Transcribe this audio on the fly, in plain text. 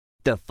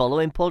The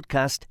following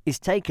podcast is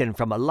taken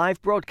from a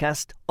live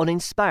broadcast on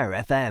Inspire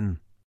FM.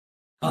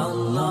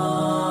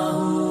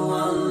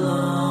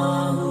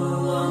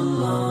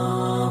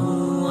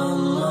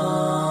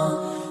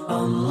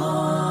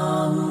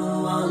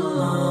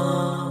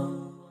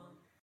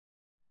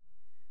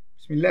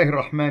 بسم الله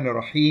الرحمن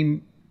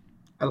الرحيم.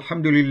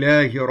 الحمد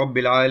لله رب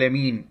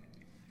العالمين،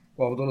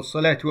 وأفضل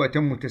الصلاة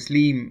وأتم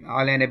التسليم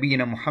على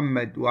نبينا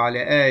محمد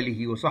وعلى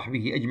آله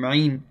وصحبه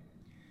أجمعين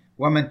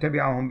ومن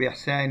تبعهم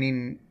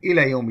بإحسان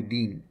إلى يوم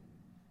الدين.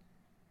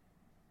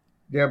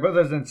 Dear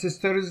brothers and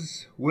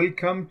sisters,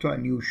 welcome to a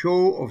new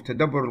show of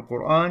Tadabbur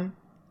al-Quran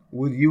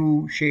with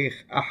you,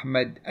 Sheikh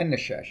Ahmed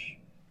Al-Nashash.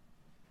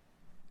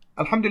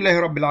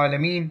 Alhamdulillah Rabbil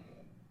Alameen.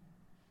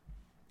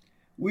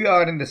 We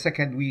are in the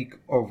second week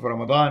of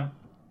Ramadan,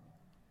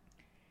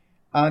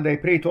 and I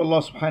pray to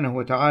Allah subhanahu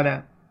wa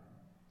ta'ala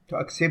to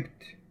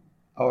accept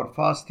our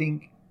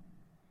fasting,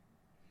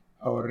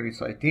 our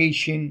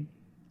recitation,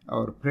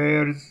 our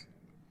prayers,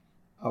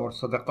 our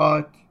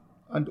sadaqat,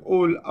 and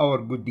all our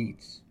good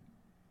deeds.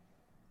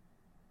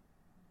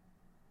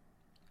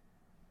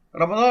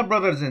 Ramadan,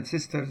 brothers and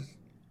sisters,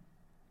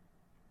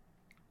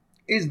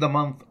 is the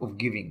month of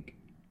giving.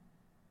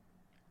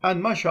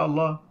 And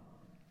mashallah,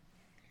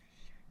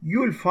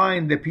 you'll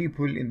find the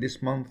people in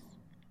this month,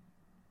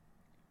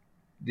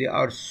 they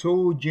are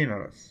so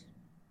generous.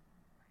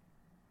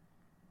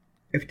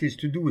 If it is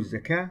to do with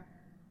zakah,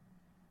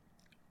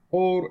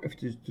 or if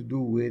it is to do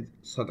with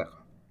sadaqah.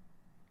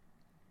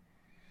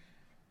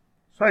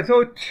 So I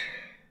thought,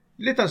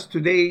 let us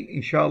today,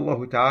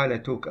 inshallah ta'ala,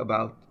 talk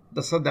about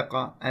the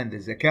sadaqah and the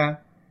zakah,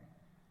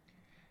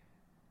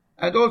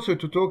 and also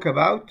to talk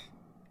about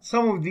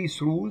some of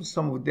these rules,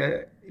 some of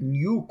the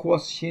new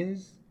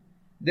questions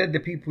that the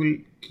people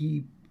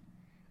keep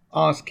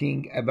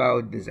asking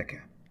about the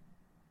zakah.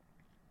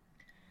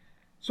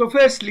 So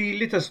firstly,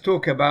 let us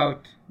talk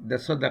about the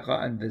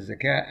sadaqah and the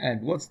zakah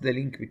and what's the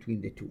link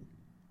between the two.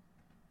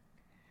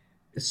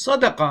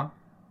 Sadaqah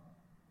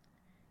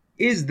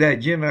is the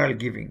general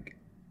giving,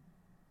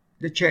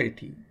 the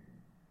charity.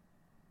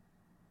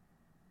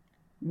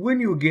 When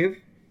you give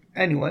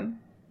anyone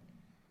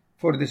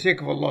for the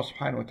sake of Allah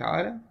subhanahu wa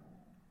ta'ala,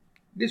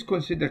 this is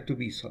considered to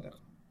be sadaqah.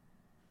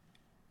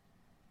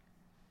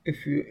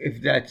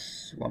 If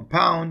that's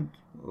 £1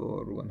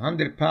 or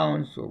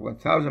 £100 or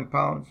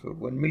 £1,000 or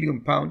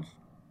 £1,000,000,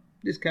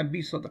 this can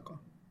be sadaqah.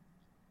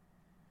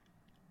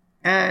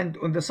 And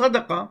on the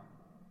sadaqah,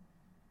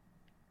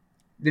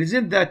 there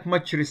isn't that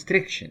much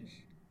restrictions.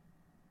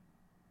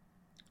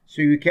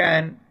 So you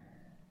can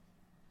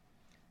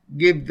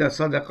give the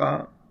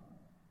sadaqah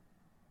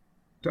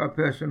to a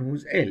person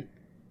who's ill,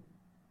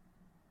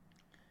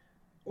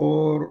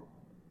 or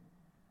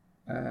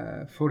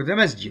for the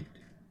masjid,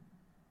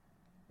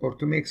 or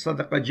to make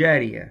sadaqah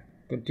jariyah,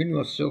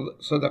 continuous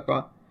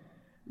sadaqah,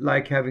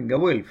 like having a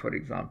will, for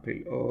example,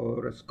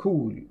 or a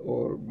school,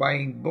 or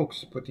buying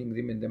books, putting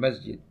them in the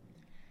masjid,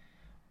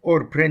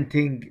 or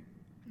printing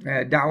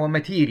da'wah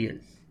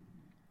materials,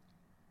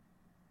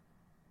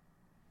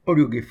 or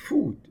you give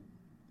food,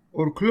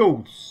 or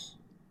clothes,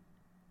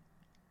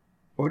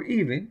 or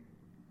even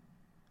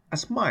a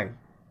smile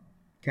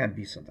can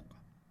be sadaqah.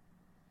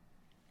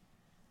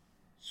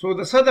 So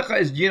the sadaqah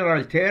is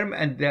general term,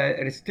 and the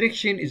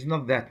restriction is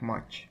not that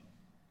much.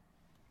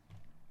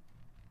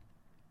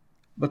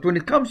 But when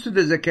it comes to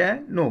the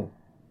zakah, no.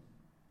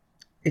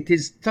 It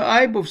is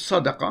type of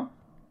sadaqah,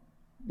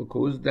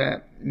 because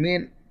the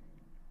main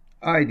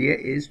idea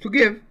is to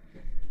give.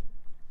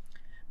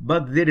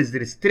 But there is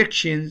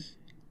restrictions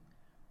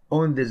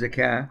on the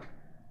zakah,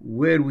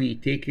 where we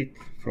take it,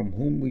 from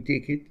whom we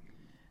take it,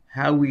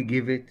 how we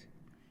give it,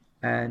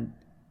 and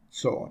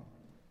so on.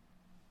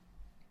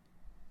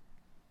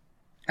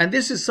 And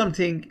this is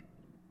something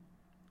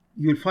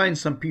you'll find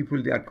some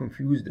people, they are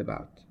confused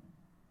about.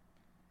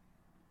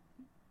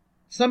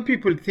 Some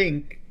people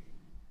think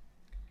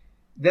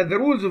that the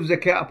rules of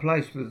zakah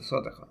applies to the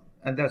sadaqah,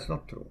 and that's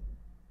not true.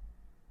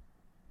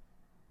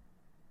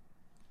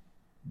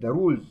 The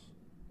rules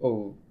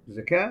of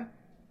zakah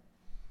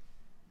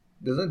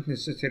doesn't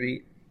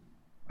necessarily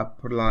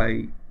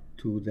apply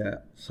to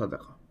the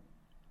sadaqah.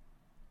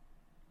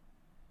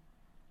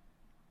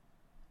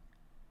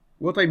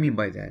 What I mean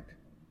by that?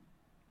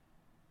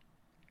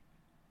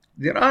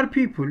 There are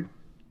people,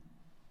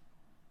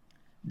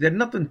 they're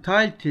not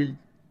entitled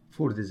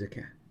for the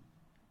zakah,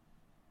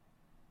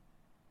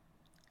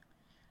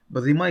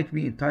 but they might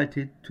be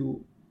entitled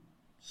to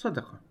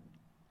sadaqah.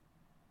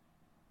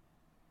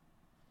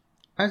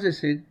 As I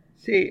said,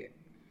 say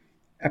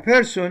a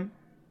person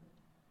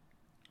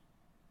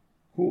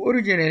who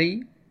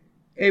originally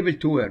able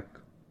to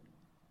work,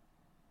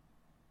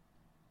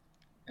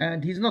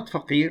 and he's not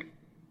faqir,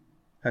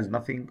 has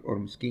nothing, or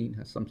miskeen,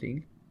 has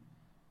something,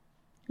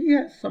 he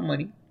has some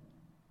money,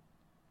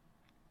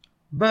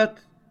 but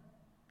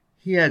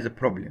he has a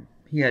problem.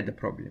 He had a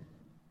problem.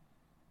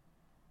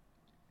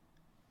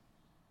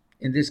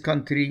 In this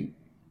country,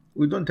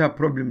 we don't have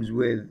problems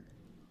with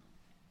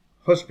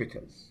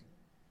hospitals.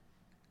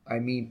 I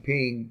mean,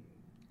 paying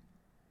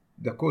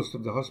the cost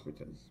of the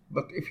hospitals.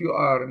 But if you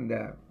are in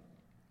the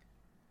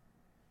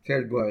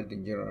third world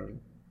in general,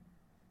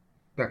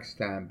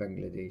 Pakistan,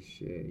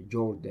 Bangladesh,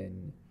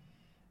 Jordan,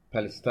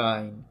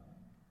 Palestine,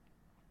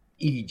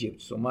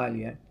 Egypt,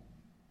 Somalia,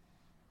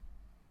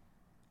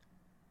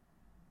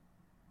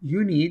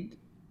 you need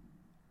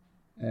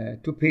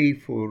to pay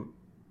for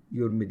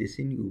your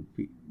medicine, you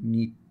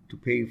need to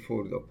pay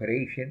for the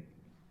operation,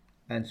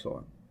 and so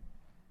on.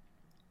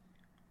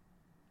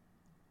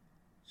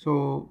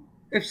 So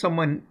if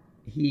someone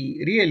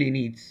he really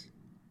needs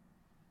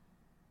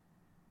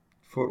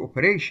for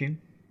operation,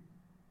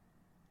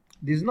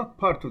 this is not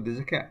part of the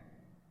zakat,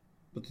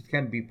 but it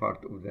can be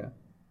part of the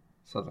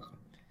sadaqah.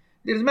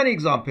 There's many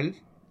examples,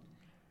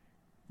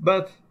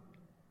 but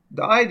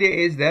the idea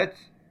is that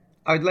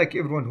I'd like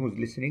everyone who's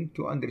listening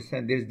to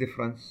understand there's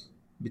difference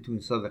between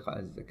sadaqah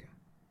and zakah.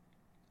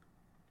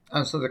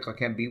 And sadaqah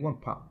can be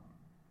 £1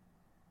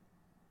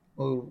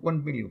 or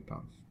 1 million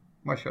pounds.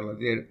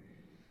 MashaAllah,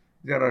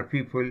 there are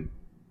people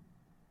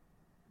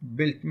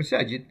built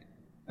masajid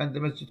and the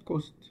masjid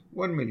cost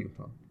 1 million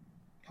pounds.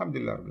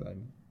 Alhamdulillah Rabbil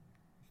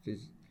Alameen.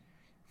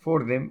 For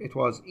them it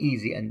was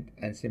easy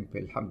and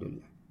simple,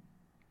 alhamdulillah.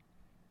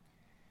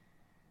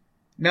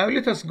 Now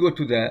let us go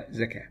to the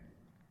zakah.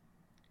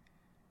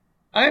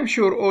 I am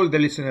sure all the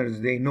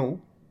listeners, they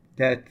know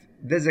that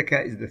the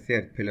zakah is the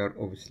third pillar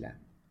of Islam.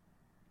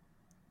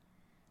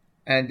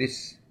 And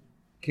this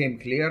came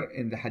clear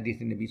in the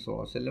hadith of Nabi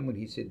Sallallahu Alaihi Wasallam when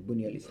he said,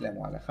 "Bunya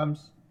al-Islamu ala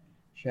khams,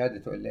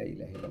 shahadatu an la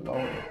ilaha illallah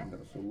wa Muhammadur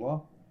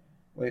Rasulullah,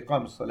 wa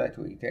iqam as-salati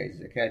wa ita'i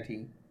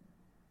az-zakati,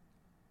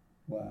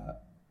 wa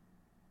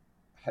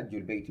hajj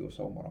al-bayti wa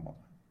sawm Ramadan."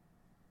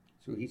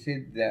 So he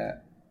said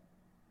that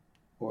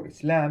for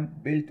Islam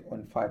built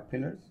on 5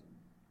 pillars: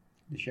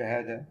 the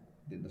shahada,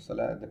 the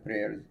salah, the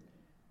prayers,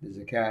 the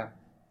zakah,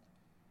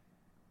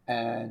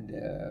 and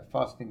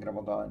fasting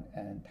Ramadan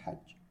and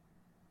hajj.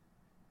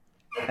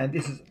 And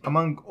this is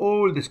among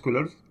all the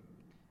scholars,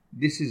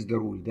 this is the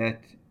rule,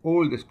 that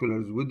all the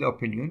scholars with the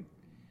opinion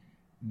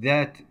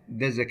that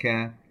the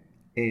zakah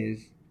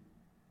is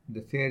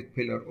the third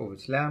pillar of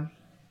Islam,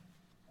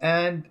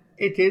 and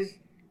it is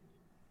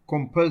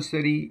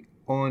compulsory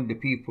on the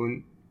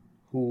people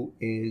who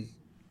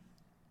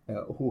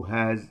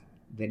has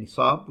the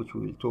nisab, which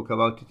we will talk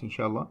about it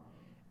inshallah,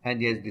 and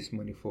he has this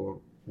money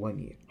for 1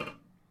 year.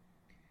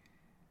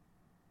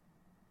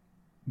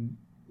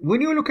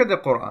 When you look at the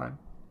Quran,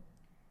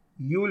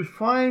 you will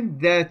find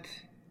that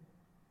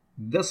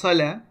the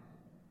salah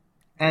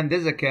and the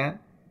zakah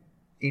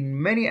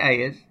in many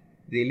ayahs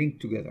they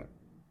link together.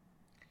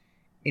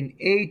 In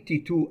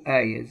 82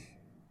 ayahs,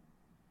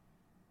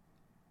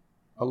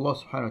 Allah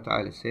subhanahu wa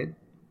ta'ala said,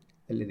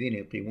 الذين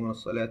يقيمون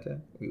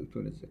الصلاة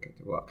ويؤتون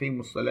الزكاة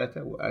وأقيموا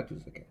الصلاة وآتوا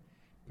الزكاة.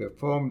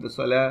 Perform the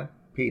salah,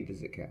 pay the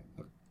zakah.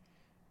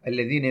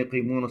 الذين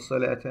يقيمون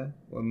الصلاة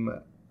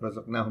وما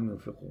رزقناهم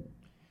ينفقون.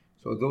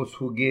 So those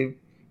who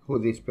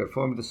they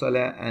perform the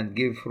salah and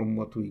give from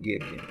what we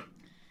gave them.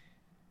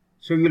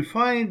 So you'll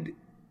find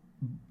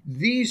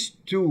these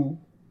two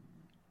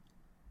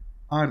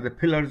are the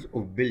pillars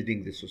of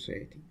building the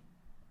society.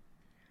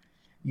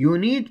 You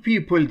need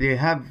people, they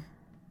have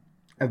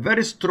a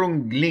very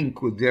strong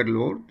link with their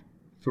Lord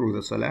through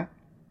the salah,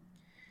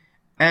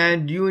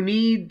 and you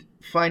need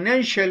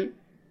financial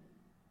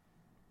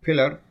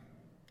pillar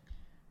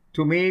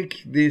to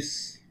make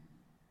this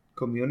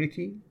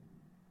community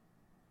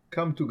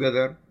come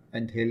together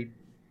and help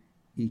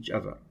each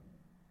other.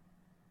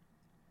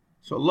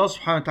 So Allah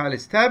subhanahu wa ta'ala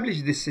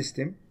established this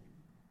system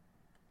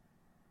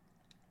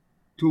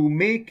to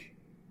make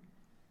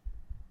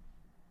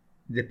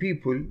the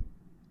people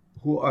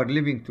who are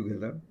living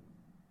together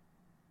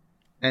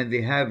and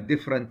they have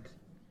different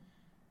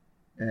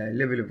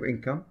level of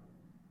income,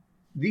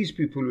 these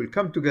people will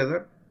come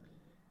together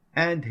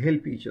and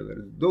help each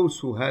other. Those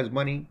who has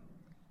money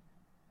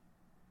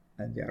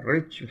and they are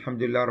rich,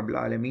 alhamdulillah Rabbil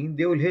Alameen,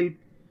 they will help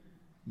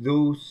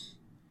those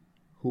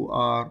who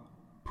are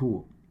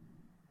poor.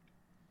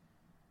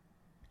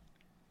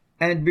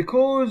 And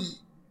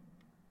because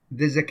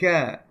the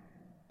zakah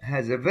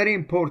has a very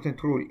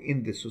important role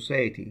in the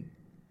society,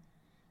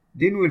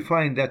 then we'll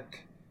find that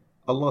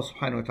Allah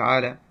subhanahu wa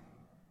ta'ala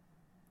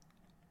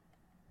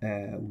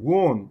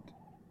warned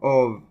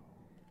of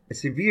a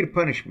severe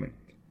punishment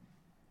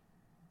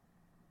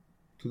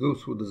to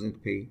those who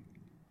doesn't pay,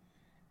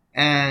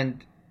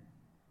 and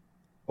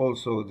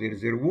also there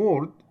is a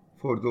reward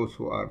for those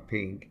who are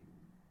paying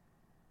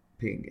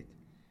it.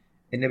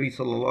 And Nabi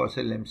sallallahu alaihi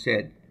wasallam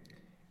said,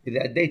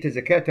 إذا أديت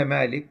زكاة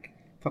مالك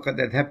فقد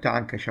أذهبت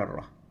عنك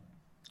شره.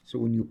 So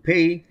when you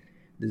pay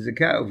the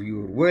zakah of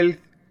your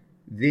wealth,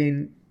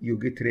 then you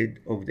get rid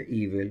of the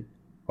evil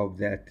of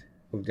that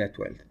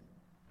wealth.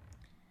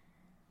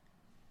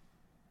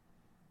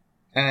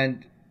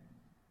 And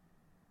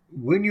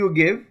when you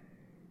give,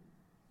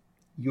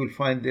 you'll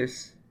find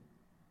this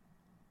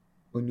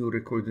when you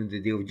record in the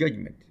day of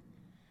judgment.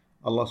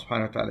 Allah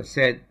subhanahu wa ta'ala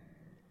said,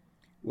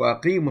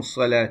 وَأَقِيمُوا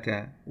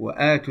الصَّلَاةَ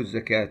وَآتُوا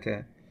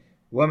الزَّكَاةَ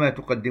وَمَا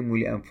تُقَدِّمُوا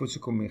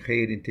لِأَنفُسِكُم مِّن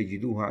خَيْرٍ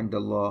تَجِدُوهُ عِندَ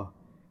اللَّهِ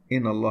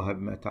إن الله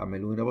بما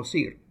تعملون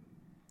بصير.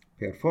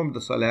 Perform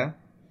the salah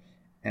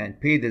and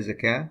pay the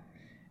zakah,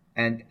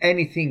 and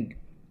anything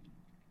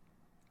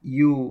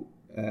you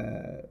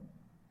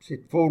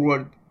set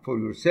forward for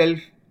yourself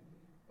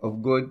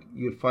of good,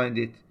 you'll find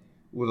it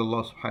with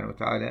Allah subhanahu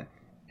wa ta'ala.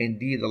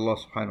 Indeed, Allah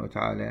subhanahu wa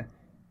ta'ala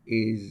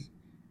is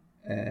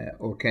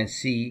or can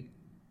see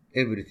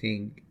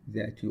everything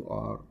that you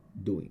are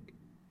doing.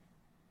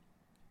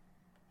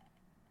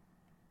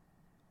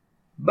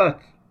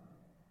 But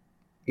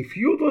if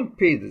you don't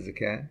pay the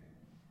zakah,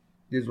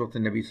 this is what the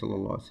Nabi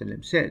sallallahu alaihi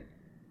wasallam said.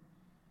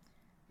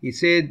 He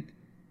said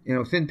in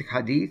authentic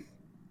hadith,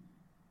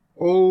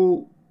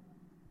 O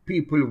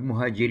people of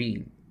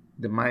Muhajirin,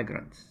 the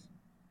migrants,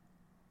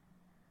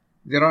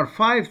 there are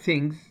 5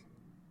 things.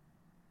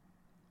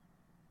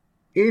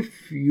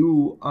 If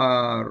you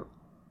are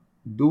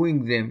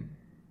doing them,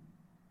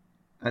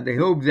 and I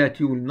hope that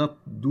you will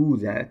not do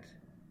that,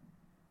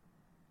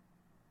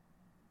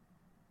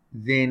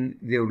 then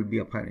there will be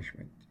a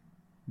punishment.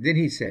 Then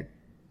he said,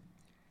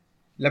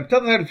 لم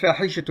تظهر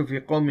الفاحشة في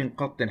قوم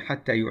قط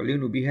حتى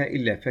يعلنوا بها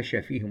إلا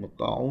فشى فيهم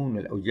الطاعون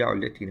والأوجاع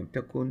التي لم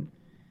تكن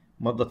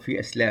مضت في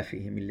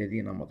أسلافهم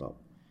الذين مضوا.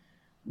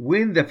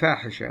 When the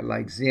fahisha,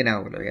 like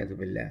zina والعياذ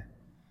بالله,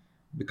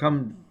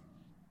 become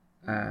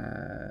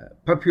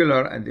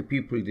popular and the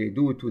people, they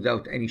do it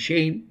without any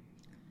shame,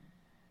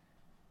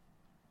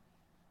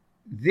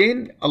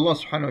 then Allah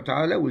subhanahu wa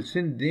ta'ala will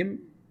send them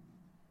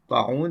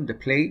ta'un, the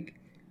plague,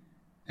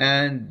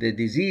 and the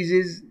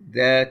diseases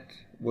that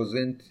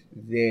wasn't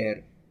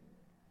there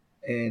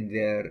in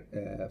their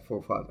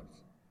forefathers.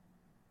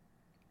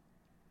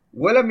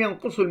 ولم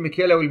ينقصوا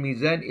المكيال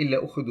والميزان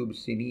إلا أخذوا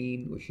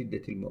بالسنين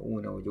وشدة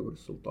المؤونة وجور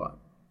السلطان.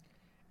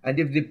 And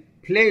if they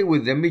play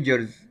with the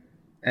measures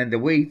and the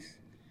weights,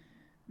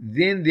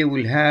 then they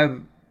will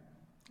have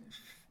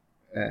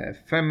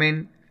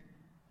famine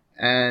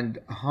and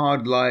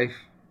hard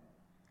life.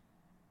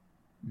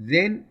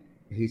 Then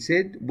he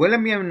said,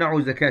 ولم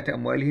يمنعوا زكاة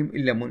أموالهم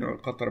إلا منع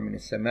القطر من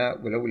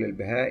السماء ولولا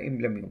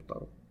البهائم لم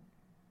يمطروا.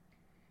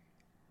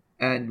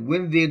 And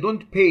when they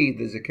don't pay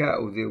the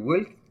zakah of their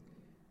wealth,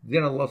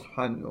 then Allah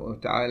subhanahu wa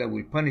ta'ala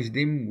will punish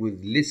them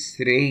with less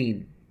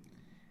rain.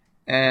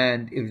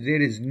 And if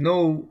there is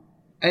no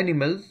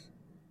animals,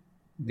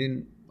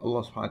 then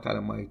Allah subhanahu wa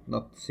ta'ala might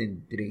not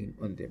send rain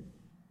on them.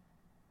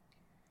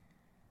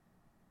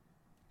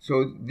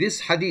 So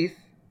this hadith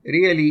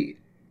really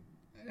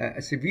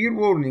a severe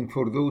warning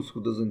for those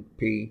who doesn't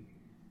pay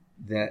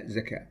the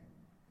zakah.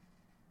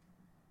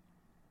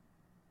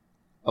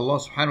 Allah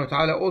subhanahu wa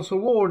ta'ala also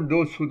warned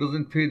those who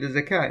doesn't pay the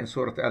zakah in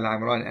Surah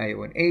Al-Imran ayah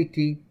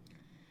 180,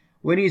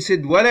 when he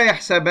said, وَلَا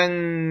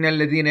يَحْسَبَنَّ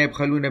الَّذِينَ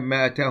يَبْخَلُونَ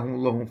بِمَا آتَاهُمُ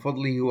اللَّهُ مِنْ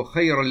فَضْلِهِ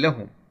وَخَيْرًا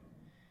لَهُمْ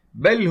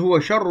بَلْ هُوَ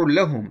شَرٌّ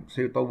لَهُمْ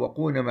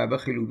سَيُطَوَّقُونَ مَا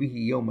بَخِلُوا بِهِ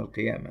يَوْمَ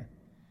الْقِيَامَةِ.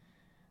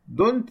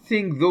 Don't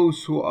think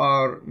those who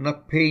are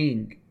not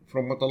paying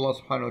from what Allah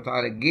subhanahu wa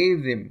ta'ala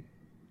gave them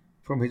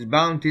from His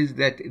bounties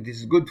that it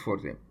is good for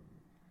them.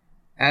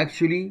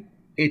 Actually,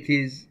 it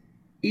is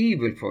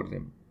evil for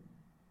them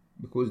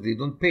because they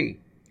don't pay.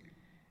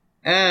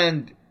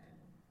 And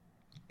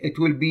it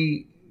will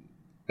be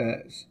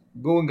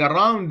going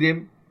around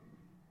them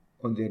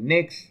on their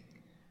necks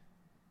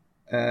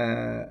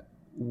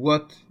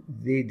what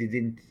they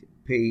didn't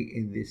pay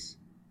in this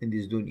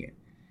dunya.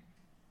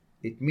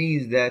 It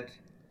means that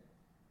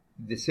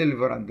the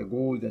silver and the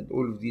gold and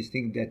all of these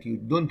things that you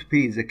don't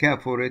pay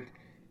zakah for it,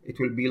 it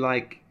will be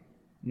like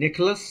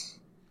necklace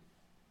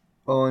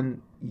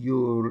on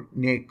your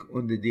neck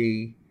on the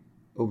day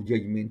of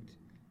judgment,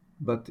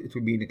 but it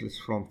will be necklace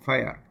from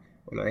fire.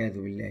 وَالْعِيَاذُ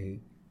بِاللَّهِ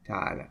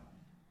تَعَالَى.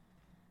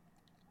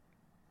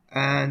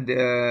 And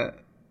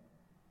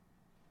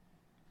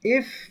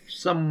if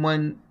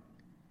someone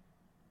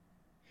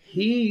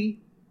he's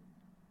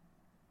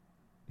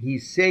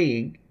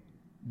saying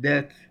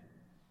that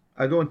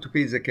I don't want to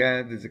pay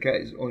zakah, the zakah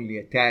is only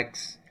a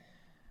tax,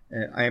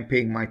 I am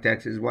paying my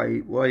taxes,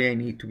 why I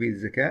need to pay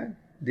the zakah,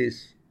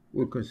 this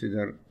will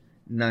consider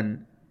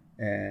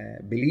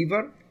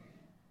non-believer.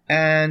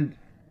 And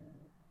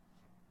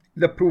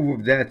the proof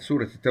of that,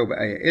 Surah At-Tawbah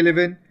ayah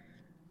 11,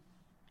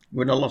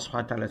 when Allah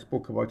subhanahu wa ta'ala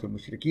spoke about the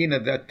mushrikeen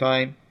at that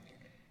time,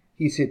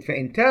 He said,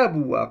 فَإِن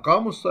تَابُوا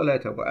وَأَقَامُوا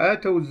الصَّلَاةَ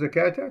وَآتَوُا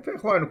الزَّكَاةَ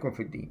فَإِخْوَانُكُمْ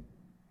فِي الدِّينِ.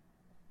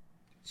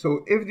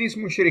 So if these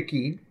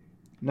mushrikeen,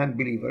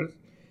 non-believers,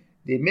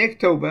 they make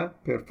tawbah,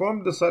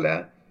 perform the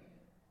salah,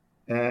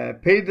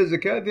 pay the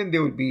zakah, then they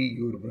will be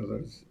your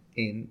brothers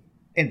in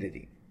the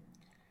deen.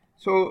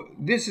 So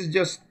this is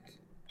just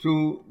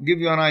to give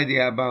you an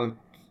idea about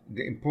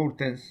the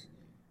importance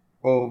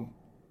of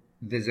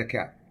the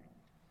zakah.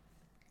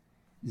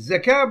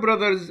 Zakah,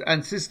 brothers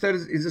and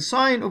sisters, is a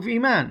sign of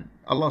Iman.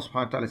 Allah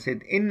subhanahu wa ta'ala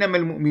said, إِنَّمَا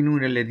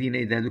الْمُؤْمِنُونَ الَّذِينَ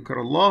إِذَا ذُكِرَ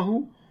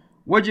اللَّهُ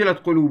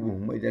وَجِلَتْ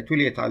قُلُوبُهُمْ وَإِذَا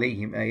تُلِيَتْ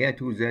عَلَيْهِمْ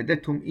آيَاتُهُ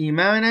زَادَتْهُمْ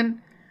إِيمَانًا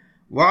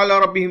وَعَلَى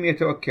رَبِّهِمْ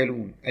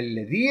يَتَوَكَّلُونَ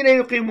الَّذِينَ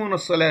يُقِيمُونَ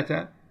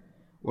الصَّلَاةَ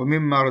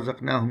وَمِمَّا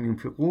رَزَقْنَاهُمْ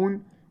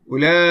يُنْفِقُونَ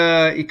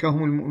أُولَئِكَ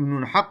هُمُ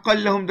الْمُؤْمِنُونَ حَقًّا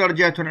لَهُمْ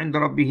دَرَجَاتٌ عِنْدَ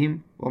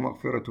رَبِّهِمْ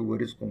وَمَغْفِرَةٌ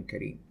وَرِزْقٌ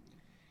كَرِيمٌ.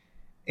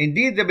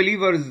 Indeed, the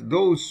believers,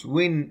 those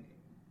when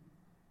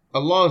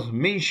Allah's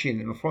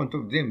mentioned in front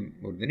of them,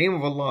 or the name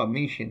of Allah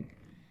mentioned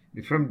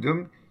in front of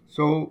them,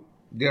 so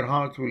their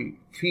hearts will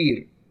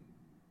fear,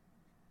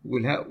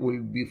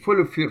 will be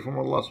full of fear from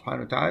Allah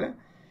subhanahu wa ta'ala.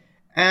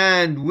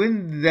 And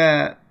when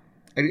the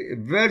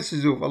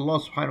verses of Allah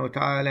subhanahu wa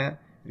ta'ala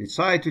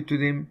recited to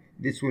them,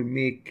 this will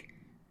make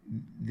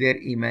their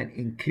iman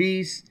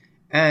increase,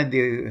 and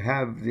they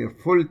have their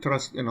full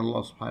trust in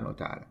Allah subhanahu wa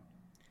ta'ala.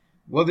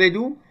 What they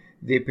do?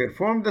 They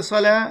perform the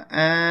salah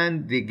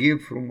and they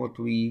give from what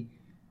we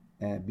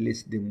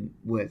bless them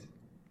with.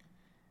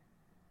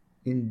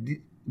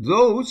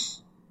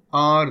 Those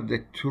are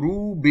the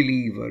true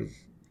believers,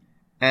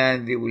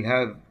 and they will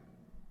have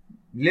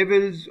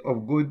levels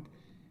of good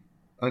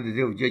on the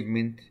day of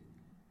judgment,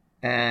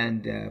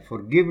 and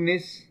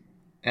forgiveness,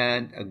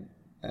 and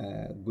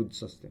a good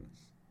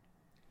sustenance.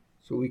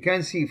 So we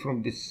can see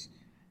from these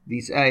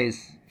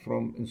ayahs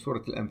from in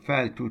Surah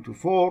Al-Anfal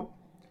 2-4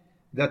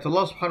 that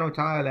Allah subhanahu wa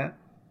ta'ala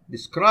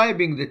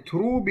describing the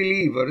true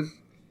believers,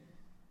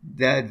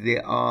 that they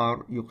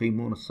are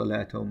yuqimuna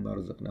as-salata wa mimma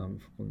razaqnahum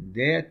yunfiqun,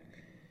 that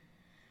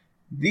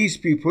these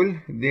people,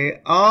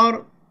 they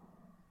are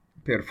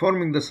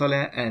performing the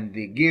salah and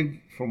they give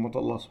from what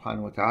Allah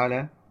subhanahu wa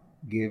ta'ala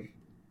give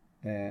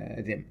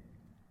them.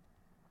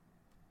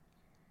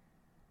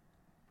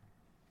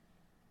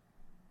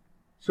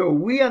 So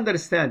we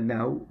understand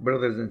now,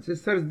 brothers and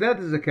sisters, that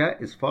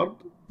zakah is fard.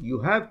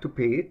 You have to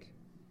pay it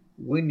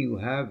when you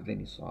have the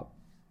nisab.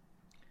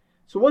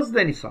 So what's the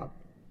nisab?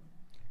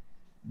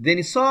 The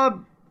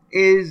nisab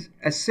is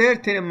a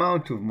certain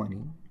amount of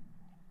money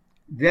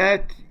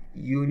that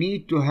you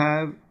need to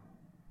have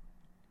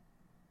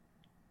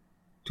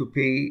to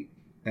pay,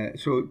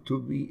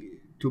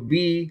 to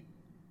be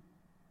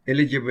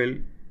eligible,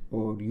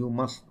 or you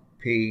must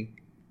pay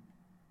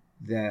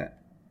the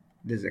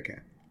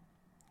zakah.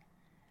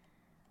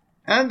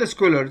 And the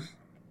scholars,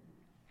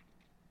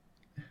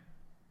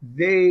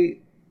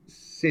 they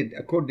said,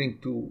 according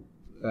to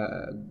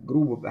a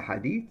group of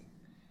ahadith,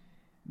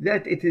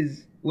 that it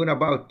is when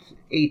about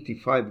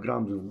 85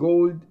 grams of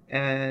gold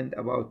and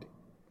about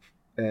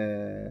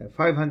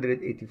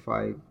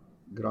 585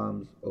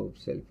 grams of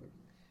silver.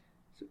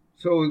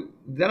 So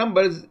the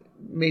numbers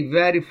may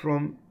vary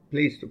from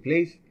place to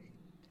place.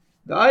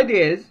 The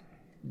idea is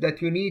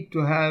that you need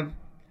to have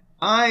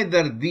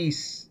either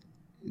this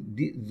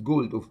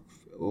gold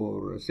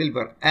or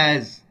silver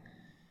as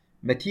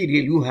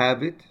material, you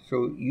have it,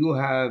 so you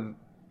have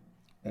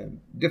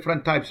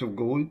different types of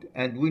gold,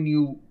 and when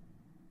you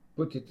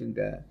put it in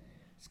the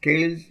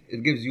scales,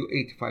 it gives you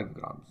 85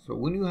 grams. So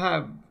when you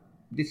have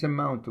this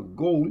amount of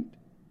gold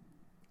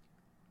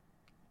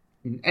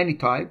in any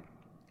type,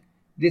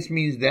 this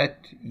means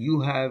that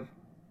you have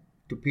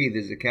to pay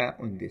the zakah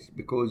on this,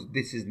 because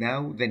this is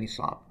now the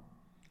nisab.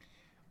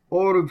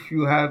 Or if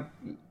you have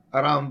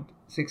around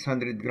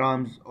 600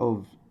 grams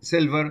of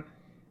silver,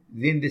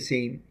 then the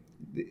same.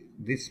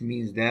 This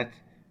means that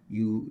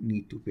you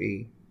need to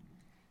pay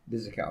the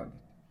zakah on it.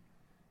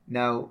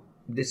 Now,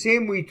 the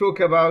same we talk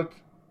about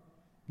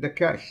the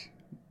cash.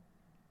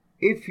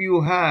 If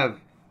you have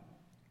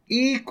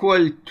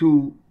equal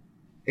to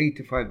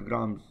 85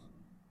 grams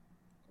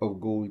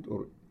of gold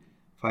or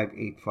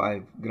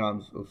 585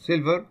 grams of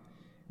silver,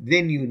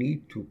 then you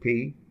need to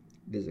pay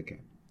the zakah.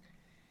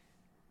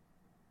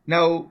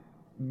 Now,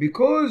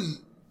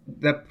 because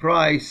the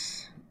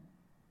price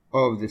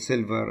of the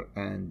silver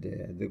and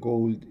the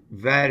gold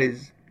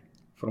varies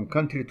from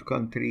country to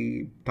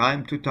country,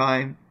 time to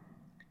time,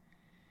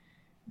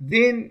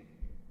 then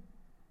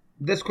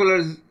the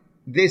scholars,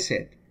 they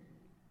said,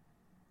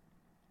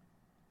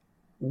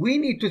 we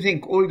need to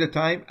think all the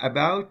time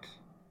about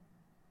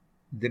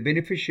the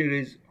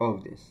beneficiaries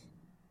of this.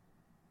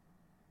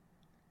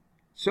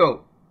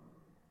 So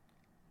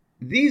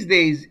these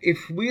days,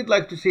 if we'd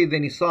like to say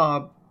the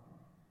nisab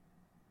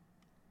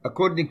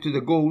according to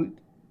the gold,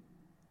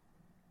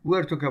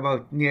 we're talking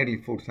about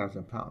nearly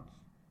 4,000 pounds.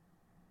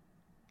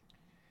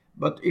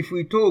 But if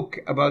we talk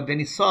about the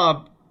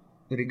nisab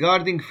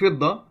regarding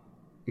fidda,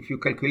 if you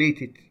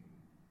calculate it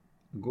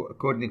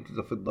according to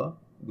the fidda,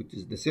 which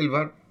is the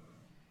silver,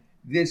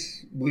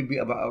 this will be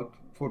about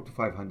 400 to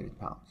 500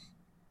 pounds.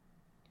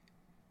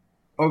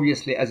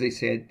 Obviously, as I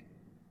said,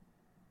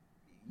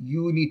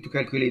 you need to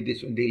calculate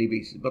this on a daily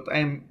basis, but I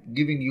am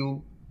giving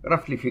you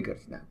roughly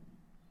figures now.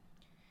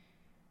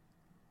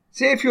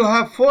 Say if you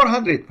have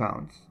 400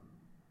 pounds,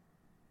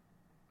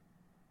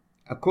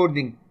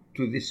 according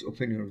to this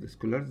opinion of the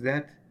scholars,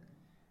 that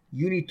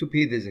you need to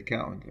pay the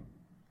zakah on them.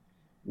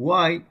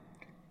 Why?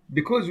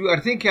 Because we are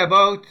thinking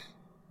about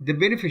the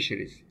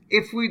beneficiaries.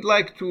 If we'd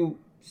like to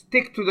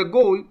stick to the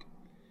gold,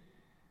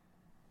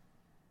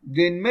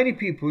 then many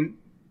people,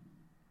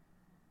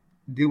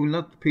 they will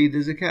not pay the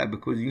zakah,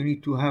 because you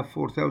need to have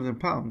 4,000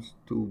 pounds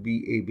to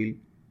be able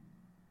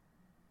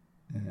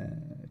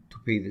to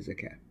pay the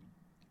zakah.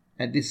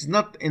 And this is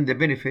not in the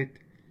benefit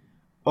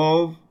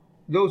of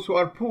those who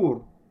are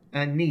poor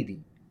and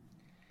needy.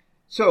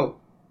 So,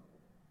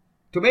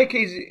 to make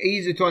it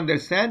easy to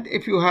understand,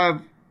 if you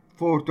have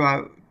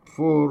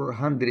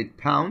 400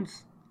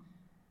 pounds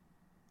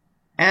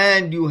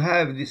and you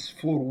have this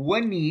for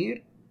 1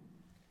 year,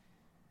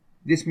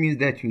 this means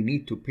that you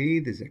need to pay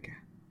the zakah.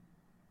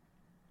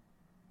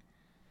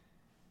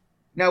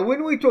 Now,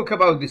 when we talk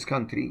about this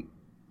country,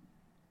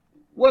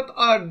 what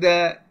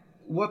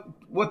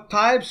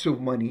types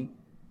of money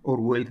or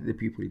wealth the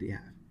people they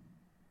have?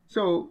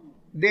 So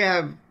they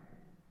have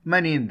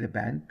money in the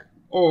bank,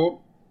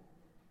 or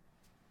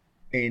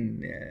in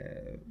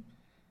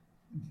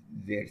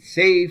their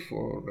safe,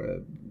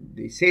 or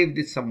they saved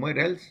it somewhere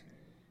else.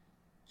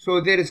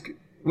 So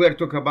we're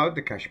talking about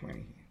the cash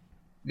money here.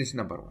 This is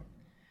number one.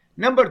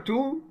 Number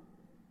two,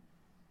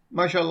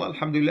 mashallah,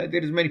 alhamdulillah,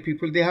 there is many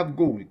people, they have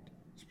gold,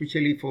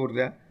 especially for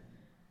the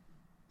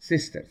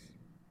sisters.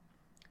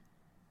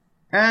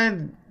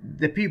 And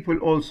the people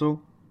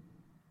also,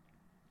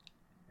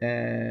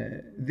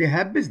 they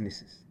have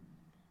businesses,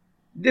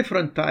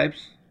 different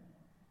types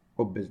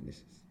of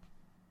businesses.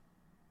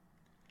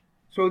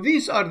 So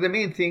these are the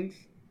main things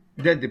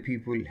that the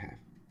people have.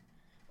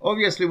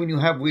 Obviously, when you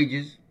have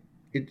wages,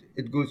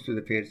 it goes to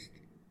the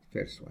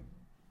first one,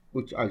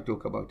 which I'll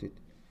talk about it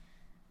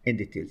in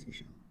details,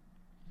 inshallah.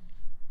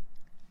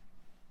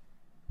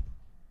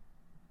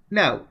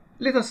 Now,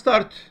 let us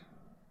start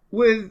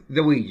with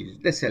the wages,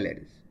 the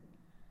salaries.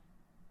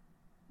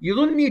 You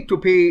don't need to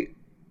pay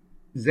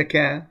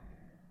zakah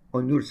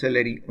on your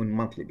salary on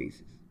monthly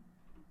basis.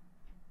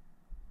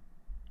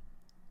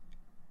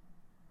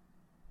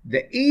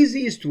 The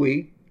easiest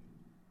way,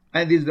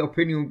 and this is the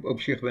opinion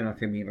of Sheikh bin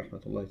Uthaymeen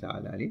rahmatullahi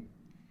ta'ala alayhi,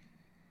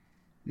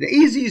 the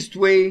easiest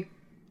way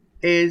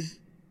is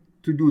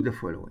to do the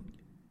following.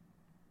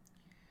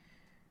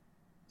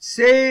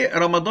 Say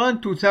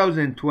Ramadan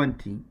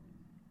 2020,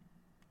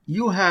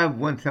 you have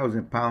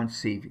 £1,000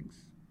 savings.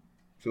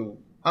 So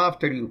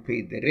after you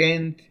paid the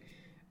rent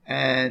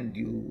and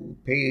you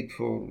paid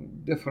for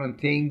different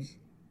things,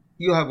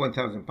 you have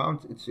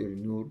 £1,000. It's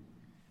in your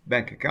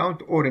bank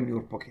account or in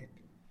your pocket.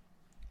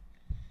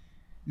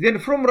 Then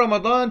from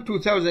Ramadan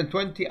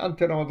 2020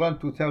 until Ramadan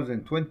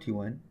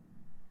 2021,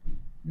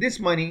 this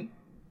money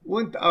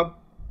went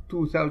up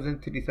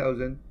 2,000,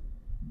 3,000,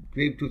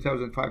 maybe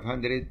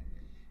 2,500.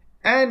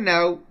 And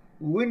now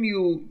when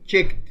you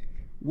checked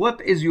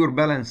what is your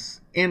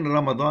balance in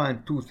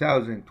Ramadan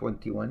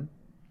 2021,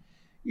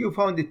 you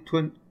found it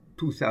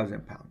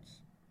 £2,000.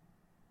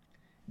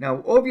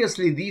 Now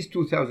obviously these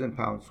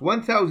 £2,000,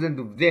 1,000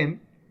 of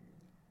them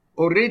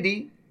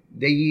already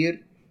the year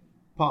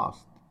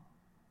passed.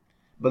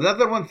 But the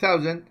other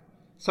 1,000,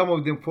 some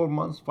of them 4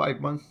 months,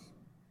 5 months.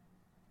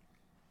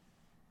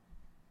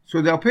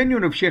 So the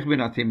opinion of Sheikh bin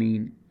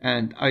Uthaymeen,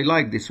 and I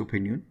like this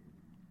opinion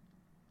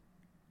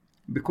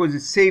because it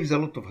saves a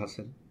lot of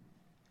hassle,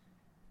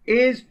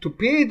 is to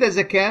pay the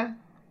zakah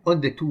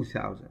on the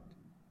 2,000.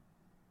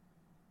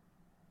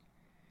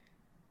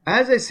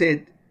 As I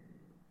said,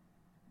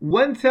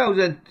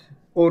 1,000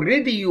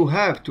 already you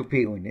have to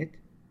pay on it,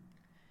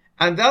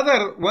 and the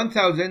other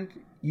 1,000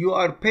 you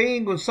are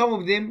paying on some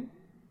of them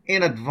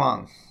in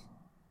advance.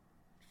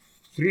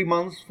 3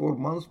 months, 4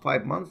 months,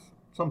 5 months,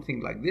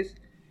 something like this.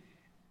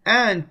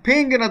 And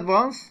paying in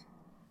advance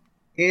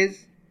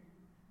is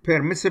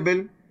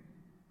permissible,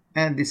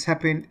 and this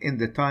happened in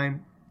the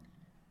time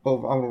of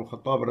Umar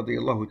al-Khattab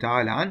radiyallahu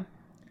ta'ala an,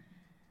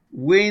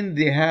 when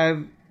they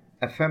have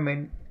a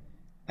famine,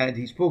 and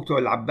he spoke to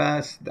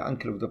Al-Abbas, the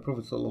uncle of the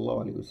Prophet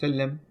sallallahu alaihi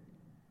wasallam,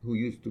 who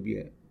used to be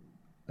a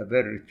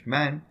very rich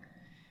man.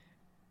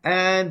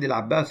 And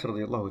Al-Abbas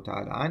radiyallahu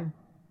ta'ala an,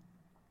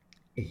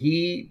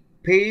 he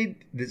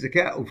paid the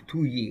zakah of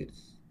 2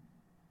 years.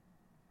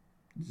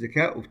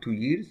 Zakah of 2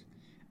 years.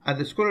 And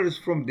the scholars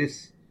from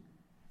this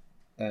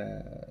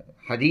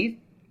hadith,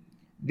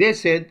 they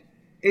said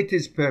it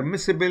is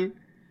permissible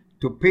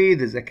to pay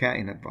the zakah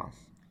in advance.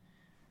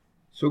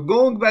 So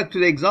going back to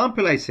the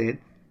example I said,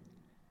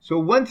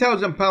 so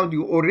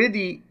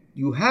 £1,000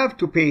 you have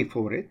to pay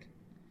for it,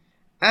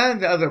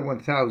 and the other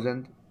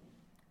 1,000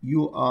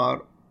 you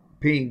are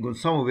paying on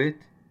some of it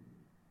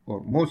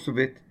or most of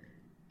it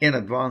in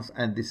advance,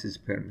 and this is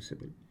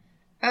permissible.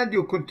 And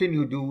you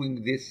continue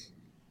doing this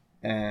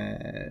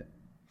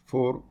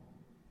for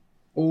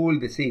all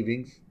the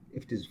savings.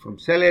 If it is from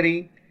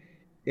salary,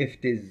 if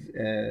it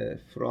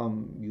is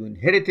from you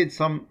inherited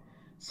some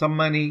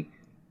money,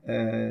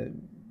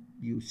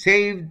 you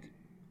saved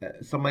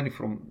some money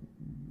from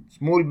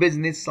small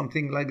business,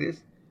 something like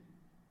this,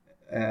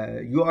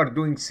 you are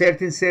doing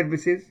certain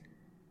services.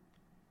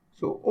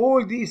 So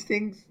all these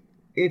things,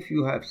 if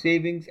you have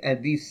savings,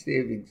 and these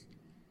savings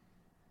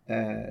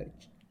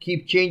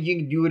keep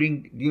changing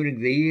during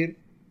the year,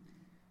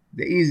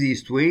 the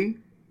easiest way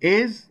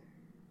is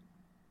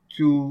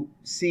to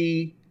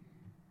see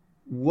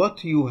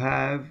what you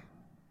have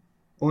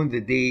on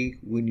the day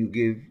when you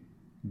give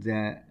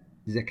the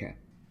zakah.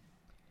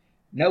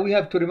 Now we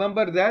have to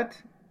remember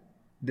that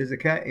the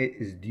zakah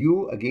is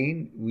due,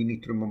 again, we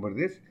need to remember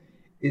this,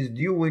 is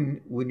due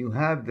when you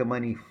have the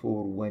money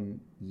for 1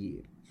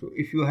 year. So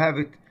if you have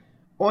it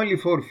only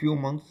for a few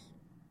months,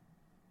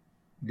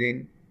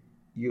 then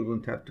you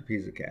don't have to pay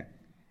zakah.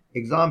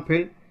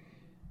 Example,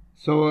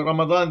 so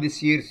Ramadan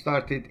this year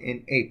started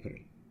in April.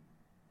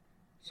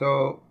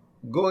 So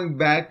going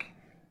back,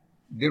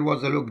 there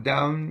was a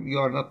lockdown, you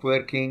are not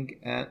working,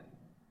 and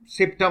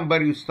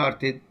September you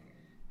started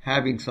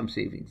having some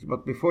savings.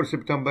 But before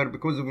September,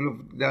 because of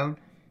lockdown,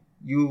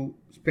 you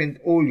spent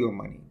all your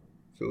money.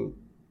 So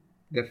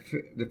the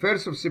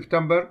 1st of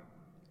September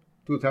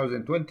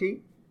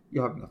 2020,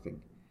 you have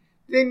nothing.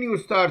 Then you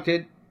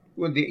started,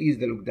 when they eased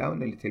the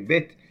lockdown a little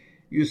bit,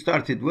 you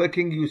started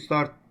working, you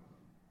start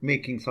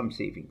making some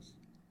savings.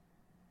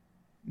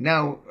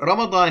 Now,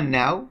 Ramadan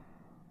now,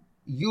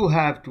 you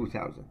have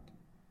 2000.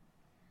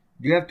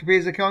 Do you have to pay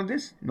zakah on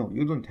this? No,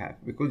 you don't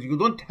have, because you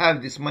don't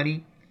have this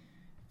money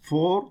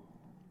for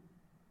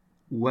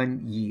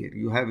 1 year.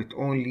 You have it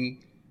only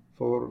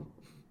for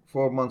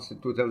 4 months in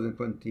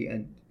 2020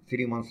 and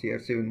 3 months here,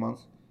 7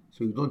 months.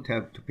 So you don't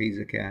have to pay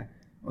zakah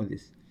on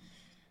this.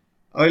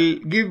 I'll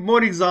give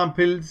more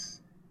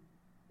examples,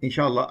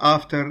 inshallah,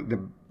 after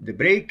the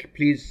break.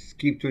 Please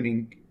keep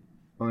tuning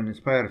on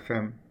Inspire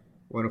FM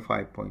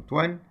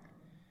 105.1.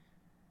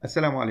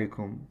 Assalamu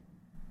alaikum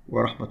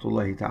wa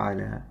rahmatullahi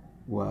ta'ala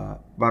wa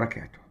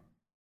barakatuh.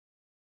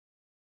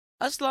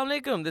 Assalamu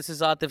alaikum, this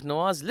is Atif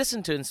Nawaz.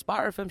 Listen to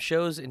Inspire FM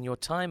shows in your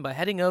time by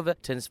heading over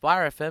to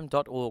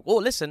inspirefm.org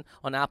or listen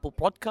on Apple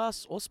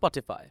Podcasts or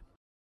Spotify.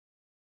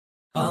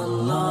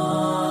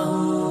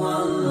 Allahu,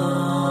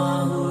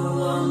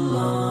 Allahu,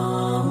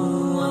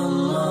 Allahu,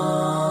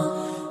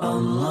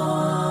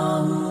 Allahu,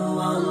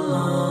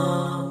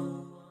 Allahu.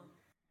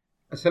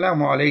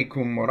 Assalamu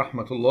alaikum wa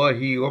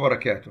rahmatullahi wa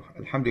barakatuh.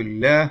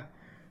 Alhamdulillah.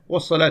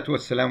 والصلاة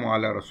والسلام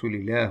على رسول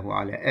الله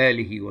وعلى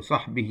آله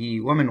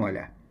وصحبه ومن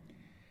والاه.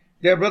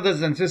 Dear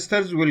brothers and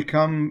sisters,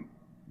 welcome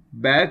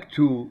back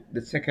to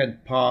the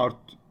second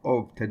part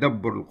of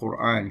Tadabbur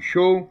al-Quran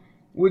show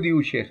with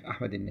you, Sheikh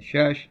Ahmed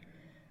al-Nashash,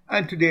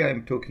 and today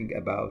I'm talking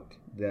about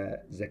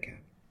the zakah.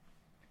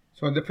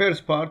 So in the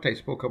first part, I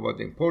spoke about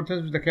the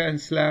importance of zakah in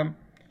Islam,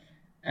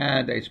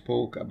 and I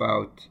spoke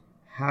about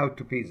how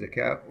to pay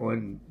zakah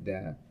on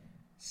the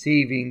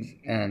savings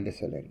and the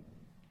salary.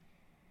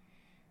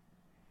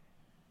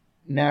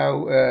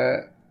 Now,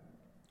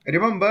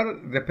 remember,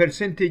 the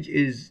percentage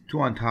is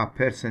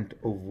 2.5%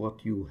 of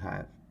what you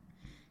have.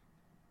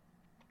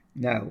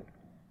 Now,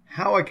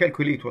 how I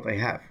calculate what I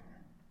have?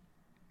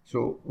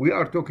 So, we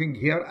are talking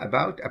here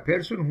about a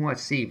person who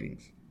has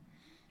savings.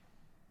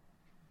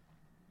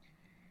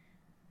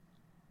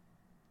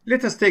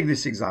 Let us take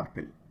this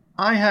example.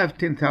 I have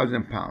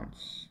 10,000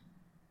 pounds,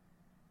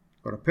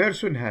 or a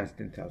person has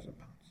 10,000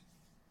 pounds.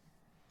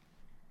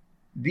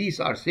 These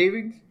are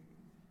savings,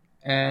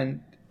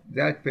 and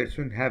that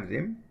person have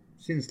them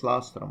since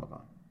last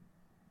Ramadan.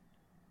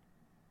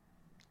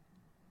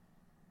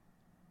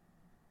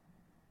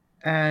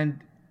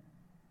 And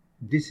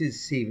this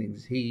is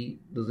savings. He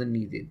doesn't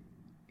need it.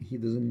 He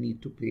doesn't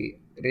need to pay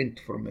rent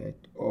from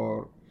it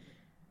or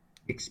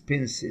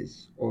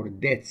expenses or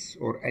debts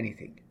or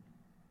anything.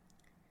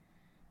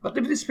 But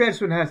if this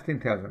person has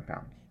 10,000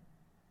 pounds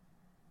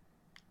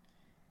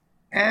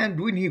and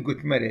when he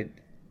got married,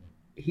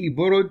 he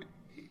borrowed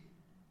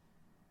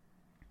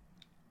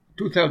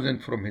 2,000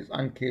 from his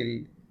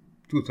uncle,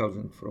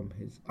 2,000 from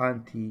his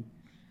auntie,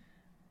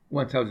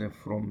 1,000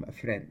 from a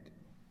friend.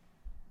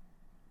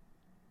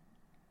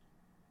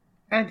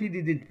 And he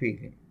didn't pay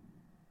them.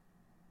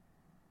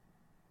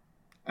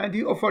 And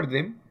he offered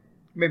them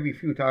maybe a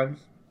few times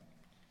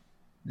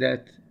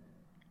that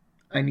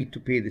I need to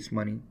pay this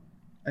money.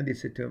 And they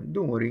said to him,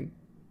 don't worry,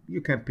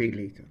 you can pay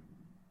later.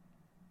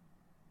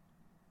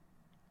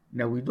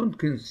 Now we don't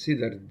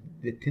consider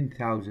the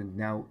 10,000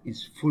 now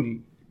is full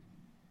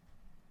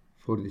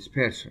for this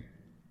person.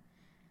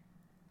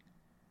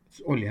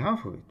 It's only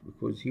half of it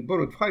because he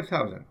borrowed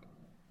 5,000.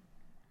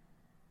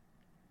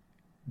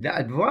 The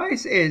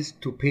advice is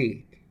to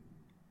pay it.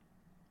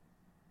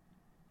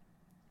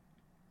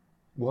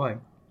 Why?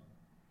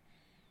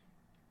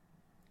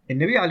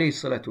 And Nabi alayhi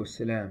salatu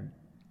wasalam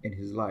in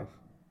his life,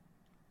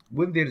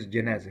 when there's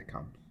janazah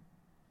comes,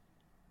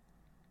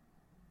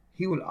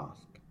 he will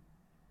ask,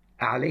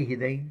 alayhi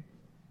dayn?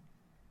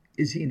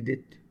 Is he in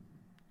debt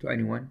to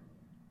anyone?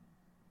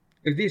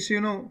 If they say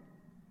no,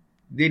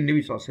 then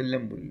Nabi sallallahu alayhi wa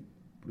sallam will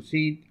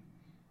proceed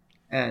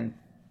and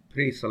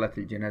pray Salat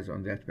al-Janazah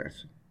on that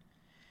person.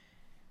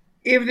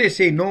 If they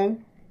say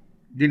no,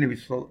 then Nabi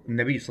sallallahu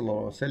alayhi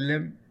wa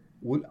sallam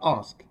will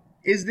ask,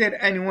 is there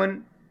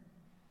anyone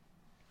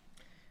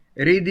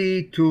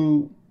ready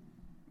to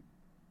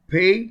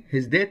pay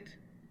his debt?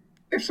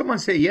 If someone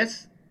say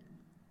yes,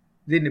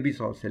 then Nabi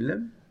sallallahu alayhi wa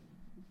sallam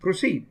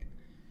proceed.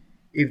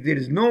 If there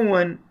is no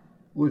one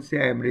who will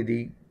say I am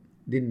ready,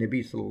 then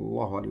Nabi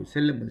sallallahu alayhi wa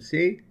sallam will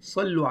say,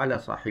 Sallu ala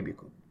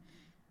sahibikum.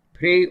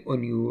 Pray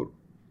on your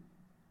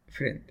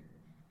friend.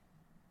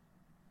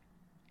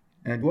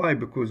 And why?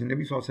 Because the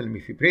Nabi sallallahu alayhi wa sallam,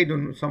 if he prayed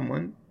on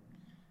someone,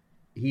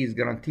 he is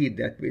guaranteed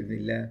that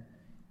bi'idhnillah,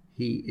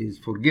 he is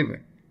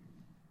forgiven.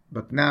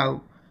 But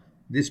now,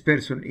 this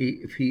person,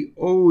 if he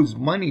owes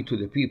money to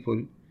the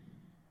people,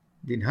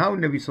 then how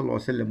Nabi sallallahu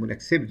alayhi wa sallam will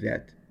accept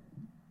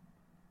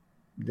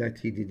that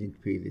he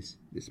didn't pay this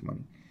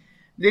money?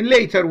 Then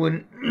later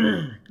when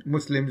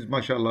Muslims,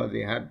 mashallah,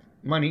 they had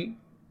money,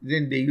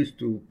 then they used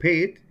to pay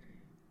it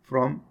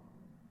from,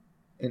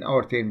 in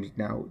our terms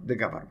now, the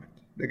government.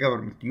 The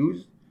government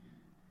used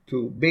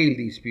to bail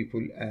these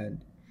people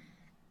and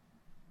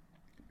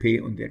pay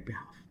on their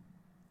behalf.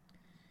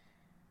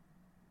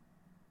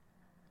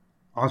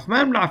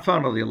 Uthman ibn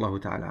Affan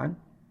radiallahu ta'ala,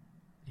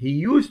 he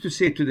used to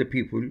say to the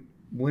people,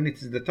 when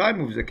it is the time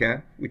of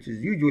zakah, which is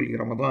usually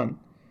Ramadan,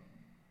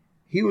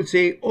 he would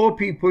say, "O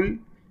people,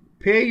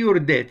 pay your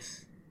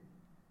debts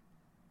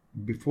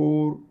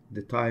before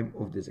the time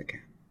of the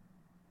zakah."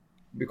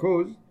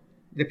 Because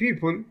the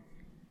people,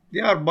 they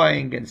are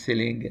buying and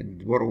selling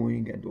and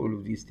borrowing and all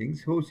of these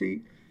things. So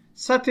say,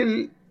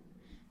 settle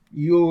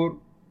your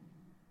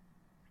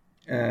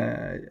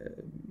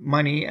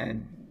money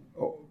and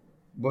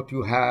what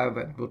you have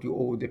and what you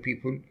owe the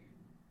people.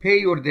 Pay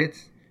your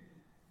debts.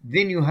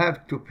 Then you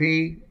have to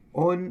pay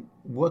on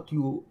what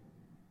you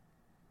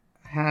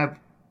have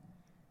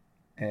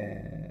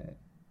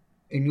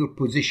in your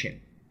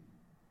position.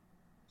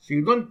 So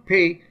you don't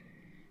pay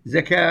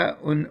zakah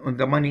on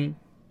the money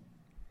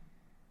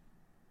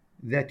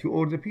that you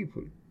owe the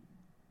people,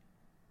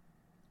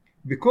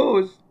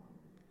 because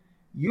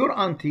your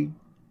auntie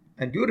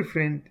and your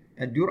friend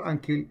and your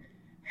uncle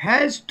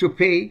has to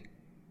pay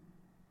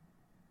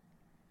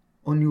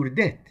on your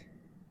debt.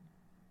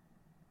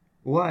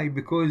 Why?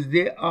 Because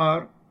they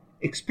are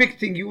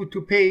expecting you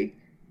to pay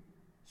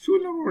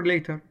sooner or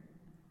later.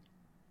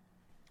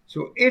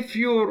 So if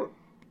your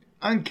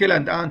uncle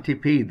and auntie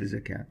pay the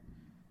zakah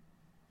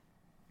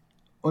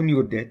on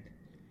your debt,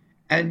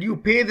 and you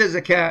pay the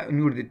zakah on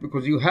your debt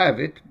because you have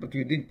it, but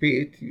you didn't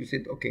pay it, you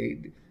said, okay,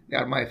 they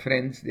are my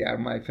friends, they are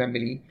my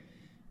family,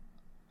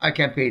 I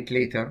can pay it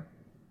later.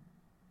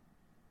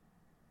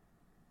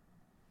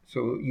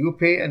 So you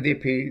pay and they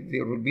pay,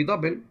 there will be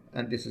double,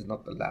 and this is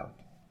not allowed.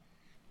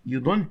 You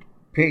don't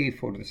pay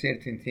for the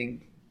certain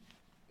thing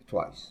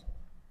twice.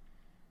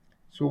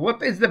 So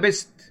what is the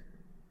best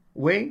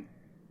way?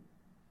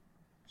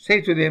 Say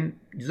to them,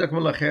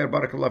 Jazakumullah khair,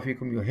 barakallah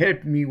fikum, you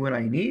helped me when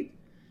I need.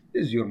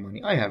 This is your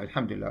money. I have,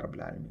 alhamdulillah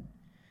rabbil alameen.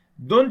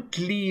 Don't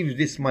leave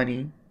this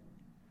money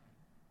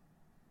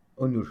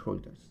on your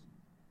shoulders.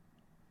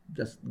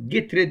 Just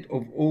get rid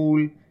of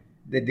all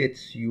the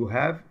debts you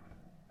have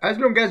as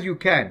long as you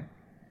can.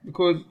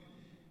 Because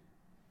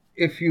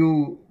if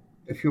you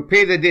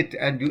pay the debt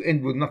and you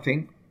end with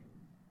nothing,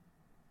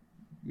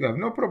 you have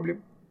no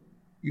problem.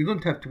 You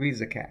don't have to pay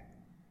zakat.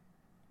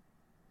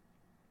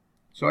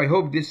 So I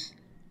hope this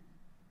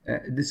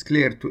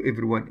clear to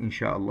everyone,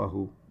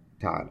 insha'Allah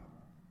ta'ala.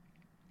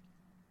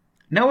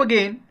 Now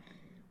again,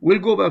 we'll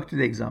go back to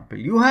the example.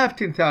 You have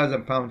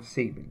 £10,000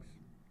 savings.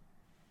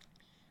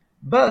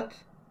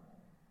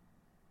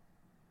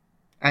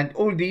 And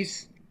all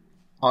these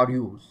are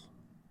yours.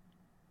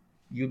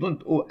 You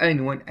don't owe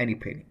anyone any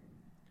penny.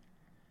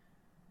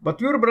 But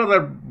your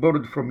brother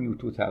borrowed from you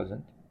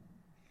 2,000.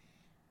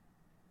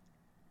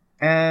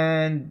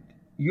 And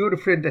your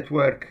friend at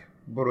work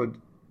borrowed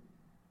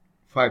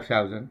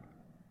 5,000.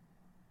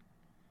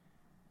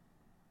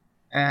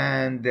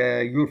 And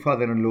your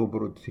father-in-law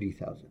borrowed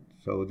 3,000.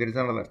 So there is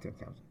another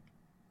 10,000.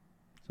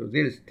 So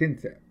there is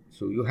 10,000.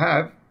 So you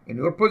have in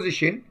your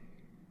position,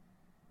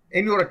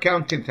 in your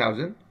account,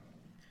 10,000.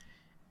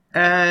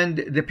 And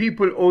the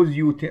people owes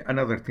you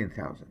another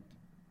 10,000.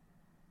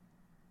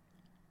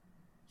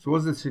 So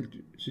what's the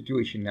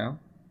situation now?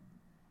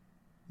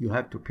 You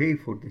have to pay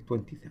for the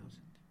 20,000.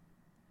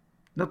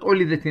 Not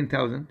only the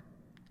 10,000.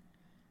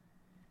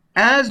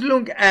 As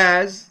long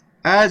as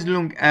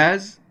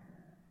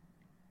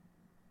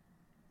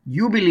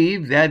you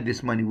believe that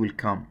this money will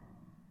come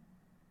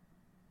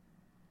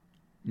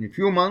in a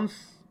few months,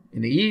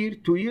 in a year,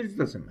 2 years,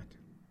 doesn't matter.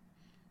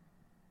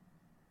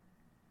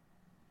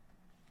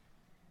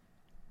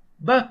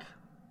 But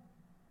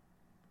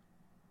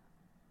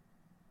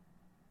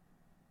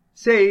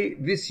say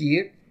this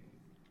year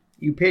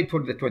you paid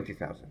for the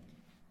 20,000.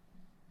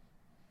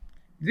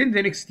 Then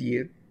the next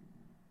year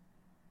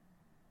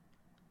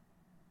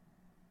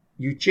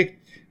you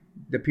checked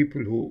the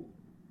people who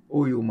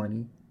owe you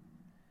money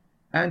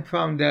and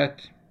found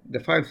that the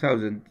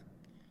 5,000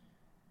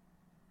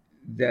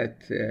 that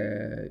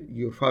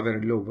your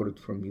father-in-law borrowed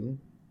from you,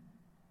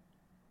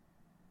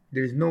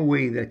 there is no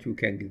way that you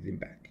can get them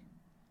back.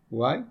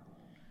 Why?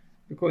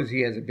 Because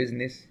he has a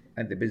business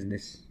and the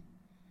business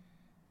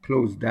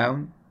closed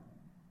down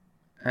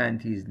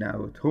and he's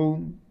now at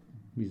home,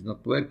 he's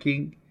not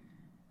working,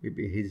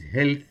 maybe his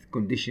health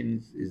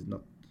conditions is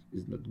not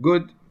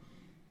good.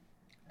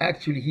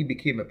 Actually, he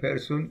became a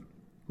person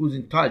who's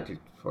entitled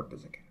for the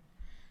zakah.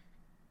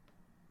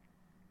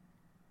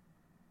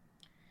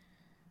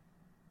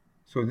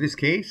 So in this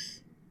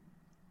case,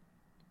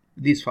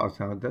 these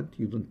 5,000,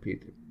 you don't pay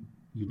them.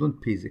 You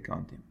don't pay zakah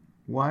on them.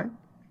 Why?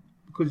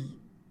 Because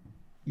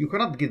you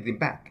cannot get them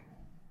back.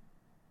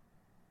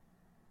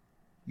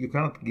 You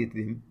cannot get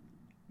them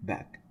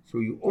back. So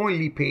you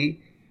only pay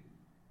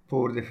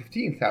for the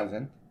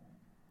 15,000,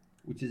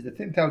 which is the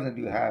 10,000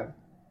 you have,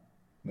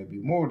 maybe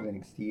more the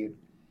next year,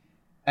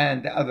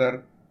 and the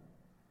other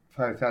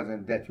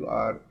 5,000 that you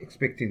are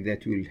expecting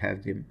that you will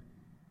have them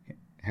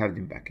have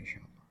them back,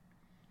 inshallah.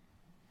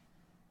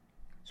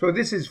 So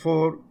this is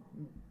for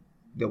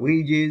the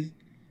wages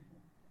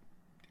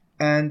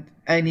and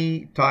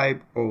any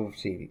type of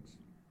savings.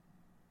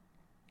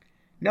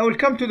 Now we'll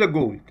come to the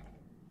gold.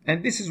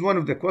 And this is one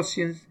of the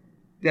questions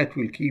that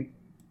we'll keep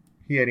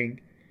hearing.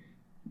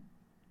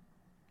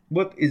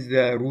 What is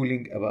the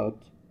ruling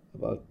about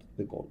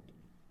the gold?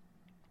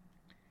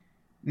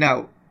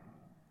 Now,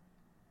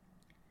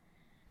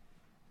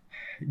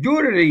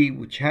 jewelry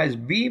which has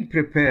been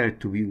prepared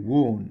to be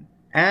worn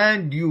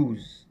and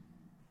used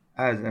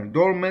as an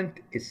adornment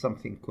is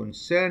something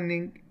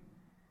concerning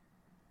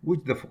which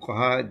the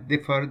fuqaha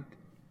differed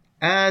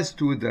as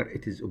to whether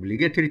it is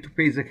obligatory to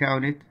pay zakah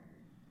on it.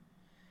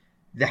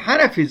 The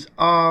Hanafis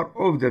are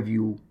of the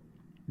view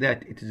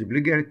that it is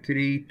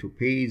obligatory to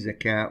pay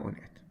zakah on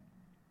it.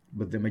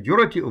 But the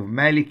majority of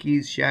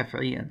Malikis,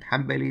 Shafi'i and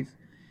Hanbalis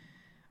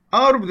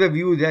are of the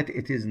view that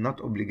it is not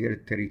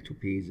obligatory to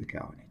pay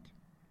zakah on it.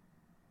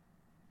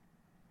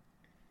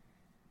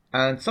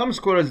 And some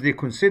scholars, they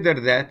consider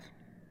that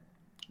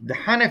the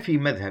Hanafi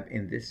madhab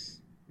in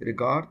this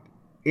regard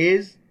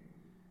is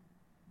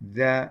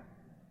the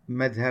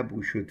madhab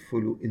we should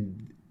follow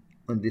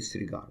on this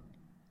regard,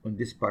 on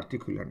this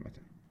particular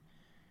matter.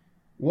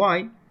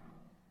 Why?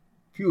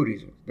 Few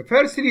reasons. The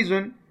first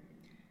reason,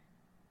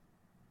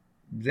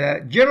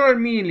 the general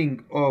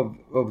meaning of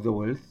the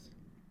wealth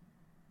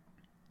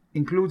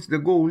includes the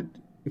gold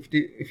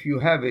if you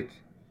have it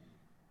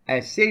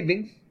as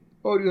savings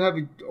or you have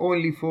it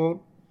only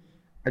for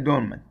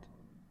adornment.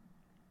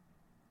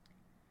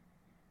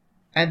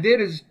 And there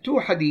is two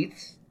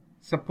hadiths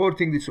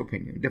supporting this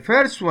opinion. The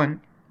first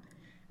one,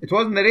 it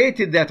was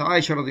narrated that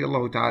Aisha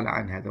radiallahu ta'ala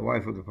anha, the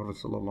wife of the Prophet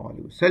sallallahu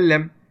alaihi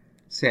wasallam,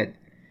 said,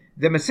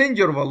 the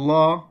Messenger of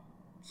Allah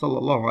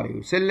sallallahu alaihi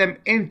wasallam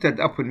entered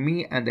upon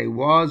me and I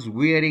was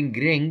wearing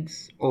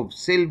rings of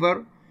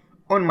silver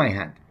on my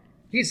hand.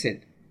 He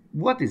said,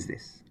 what is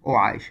this, O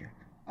Aisha?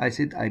 I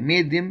said, I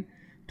made them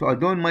to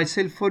adorn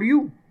myself for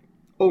you,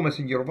 O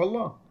Messenger of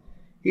Allah.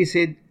 He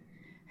said,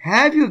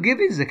 have you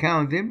given zakah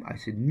on them? I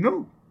said,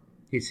 no.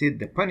 He said,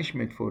 the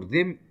punishment for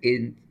them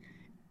in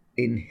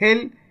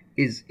hell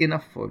is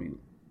enough for you.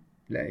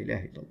 La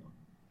ilaha illallah.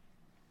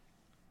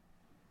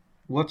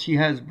 What she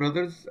has,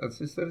 brothers and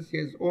sisters, she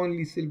has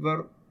only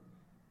silver,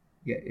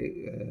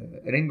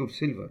 a ring of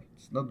silver.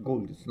 It's not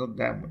gold, it's not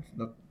diamonds,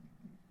 not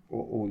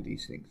all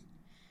these things.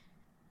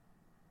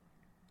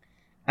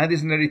 And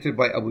is narrated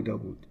by Abu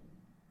Dawood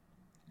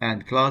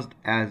and classed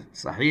as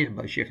Sahih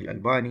by Sheikh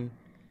Al-Albani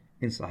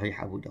in Sahih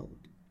Abu Dawood.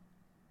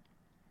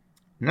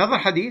 Another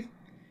hadith,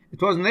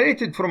 it was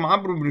narrated from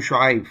Amr ibn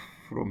Shu'ayb,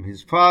 from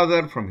his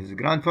father, from his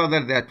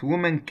grandfather, that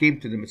woman came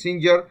to the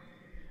Messenger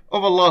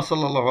of Allah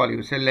sallallahu alaihi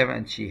wasallam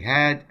and she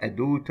had a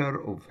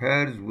daughter of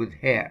hers with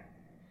hair.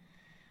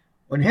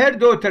 On her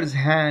daughter's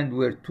hand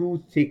were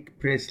two thick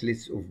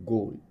bracelets of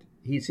gold.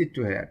 He said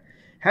to her,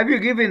 have you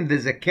given the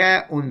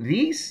zakah on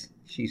these?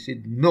 She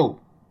said, no.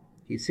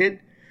 He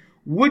said,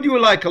 would you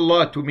like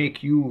Allah to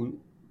make you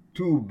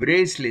two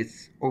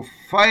bracelets of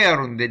fire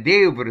on the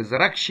day of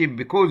resurrection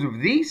because of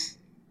these?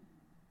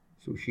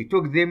 So she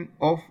took them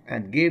off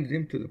and gave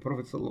them to the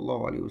Prophet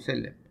sallallahu alaihi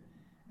wasallam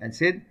and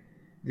said,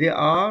 they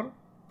are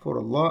for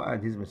Allah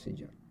and His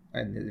Messenger.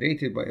 And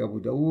narrated by Abu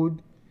Dawood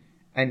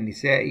and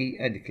Nisa'i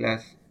and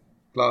class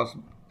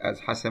as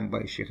Hasan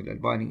by Sheikh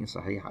Al-Albani in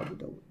Sahih Abu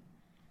Dawood.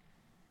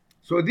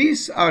 So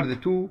these are the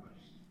two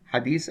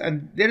hadiths,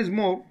 and there is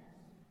more.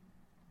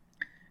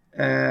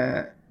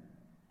 As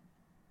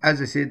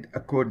I said,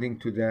 according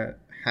to the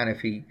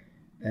Hanafi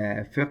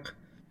fiqh.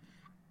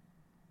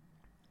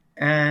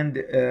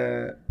 And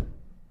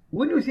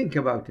when you think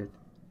about it,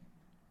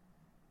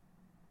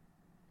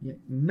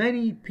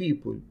 many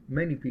people,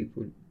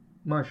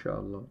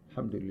 mashallah,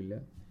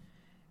 alhamdulillah,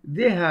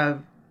 they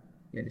have,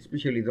 and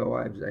especially the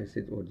wives, I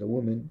said, or the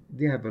women,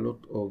 they have a lot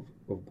of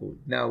gold.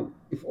 Now,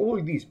 if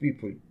all these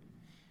people,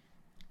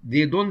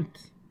 they don't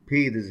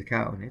pay the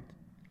zakah on it,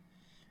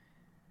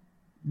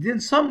 then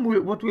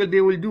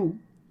they will do?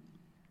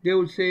 They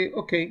will say,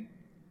 okay,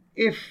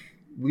 if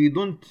we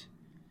don't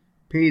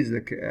pay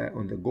zakah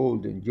on the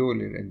gold and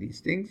jewelry and these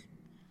things,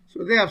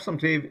 so they have some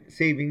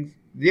savings,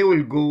 they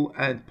will go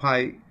and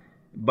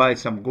buy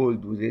some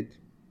gold with it,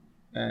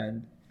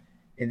 and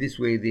in this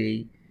way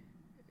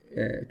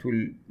it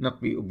will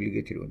not be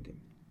obligatory on them.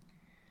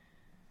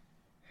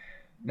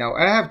 Now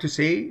I have to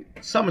say,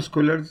 some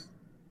scholars,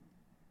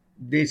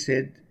 they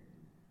said,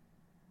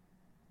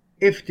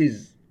 if it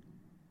is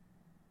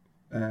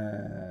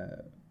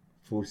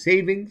for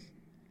savings,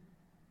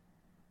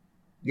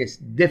 yes,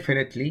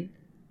 definitely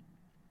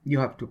you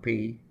have to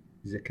pay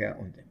zakah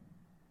on them.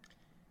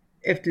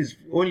 If it is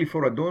only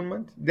for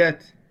adornment,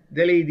 that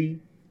the lady,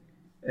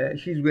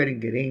 she's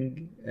wearing a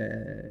ring,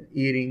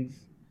 earrings,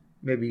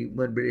 maybe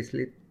one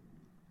bracelet,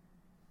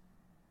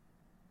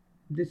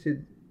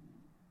 in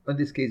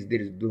this case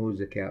there is no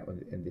zakah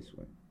on this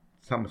one,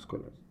 some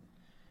scholars.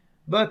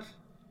 But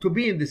to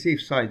be in the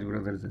safe side,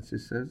 brothers and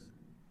sisters,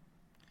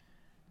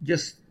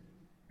 just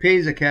pay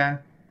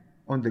zakah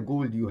on the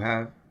gold you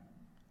have,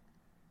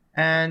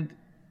 and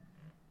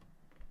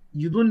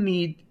you don't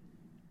need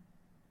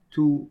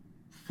to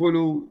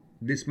follow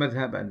this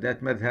madhab and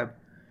that madhab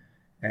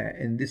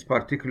in this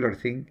particular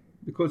thing,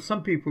 because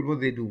some people, what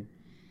they do,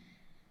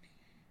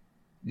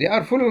 they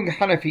are following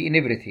Hanafi in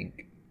everything,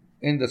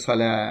 in the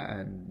Salah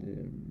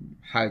and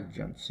Hajj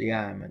and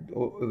Siyam and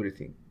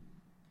everything.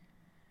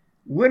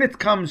 When it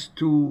comes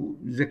to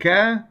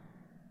Zakah,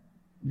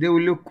 they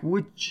will look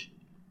which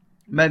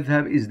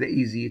madhab is the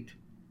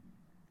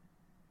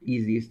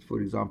easiest,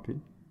 for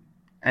example,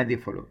 and they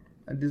follow it.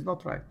 And this is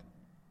not right.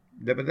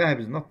 The madhab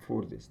is not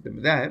for this. The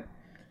madhab,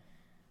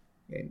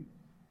 and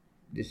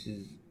this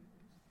is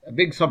a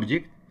big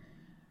subject,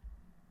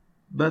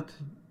 but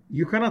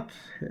you cannot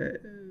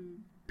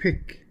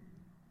pick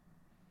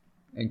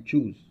and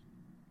choose.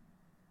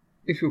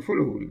 If you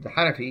follow the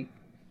Hanafi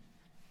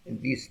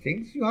in these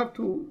things, you have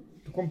to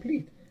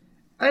complete,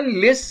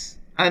 unless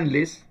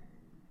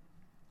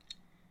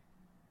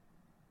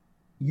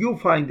you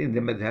find in the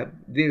madhab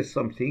there is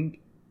something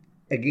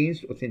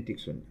against authentic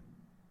sunnah.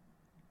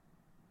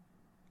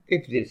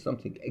 If there is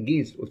something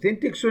against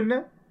authentic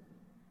sunnah,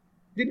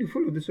 then you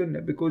follow the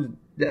sunnah, because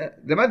the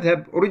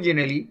madhab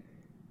originally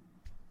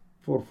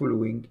for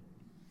following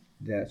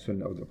the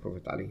sunnah of the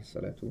Prophet alayhi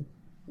salatu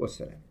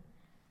wassalam.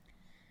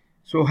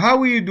 So how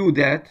will you do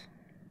that?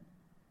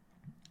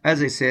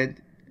 As I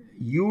said,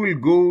 you will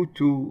go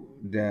to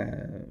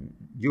the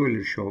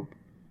jeweler shop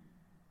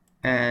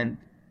and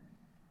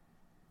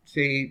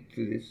say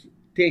to this,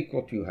 take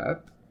what you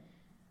have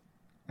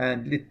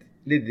and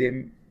let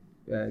them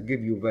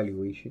give you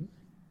valuation.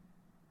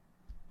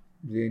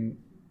 Then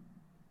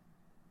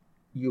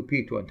you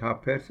pay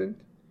 2.5%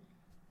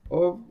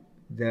 of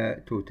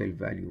the total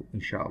value,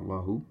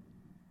 inshaAllah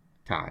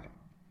ta'ala.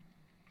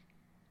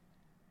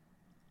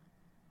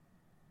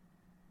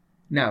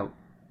 Now,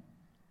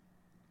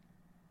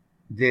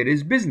 there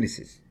is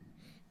businesses.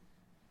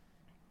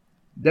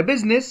 The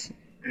business,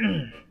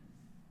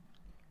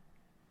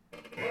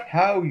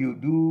 how you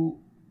do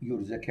your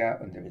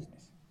zakah on the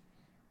business.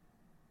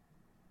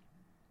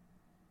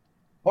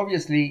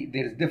 Obviously,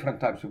 there is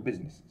different types of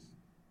businesses.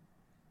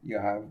 You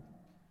have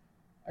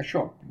a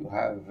shop, you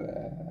have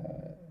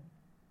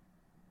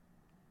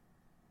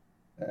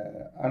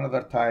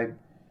another type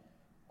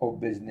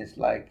of business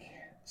like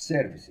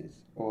services,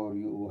 or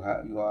you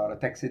are a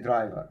taxi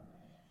driver,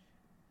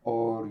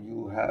 or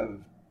you have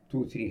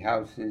 2-3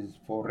 houses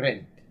for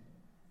rent.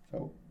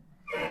 So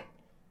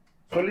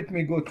let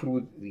me go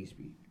through these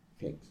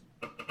things.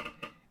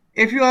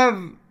 If you have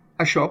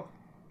a shop,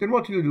 then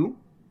what do?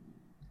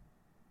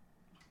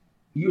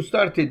 You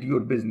started your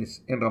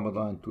business in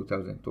Ramadan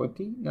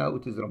 2020. Now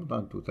it is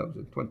Ramadan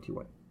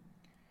 2021.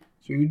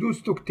 So you do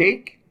stock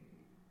take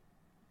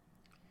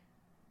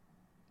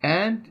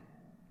and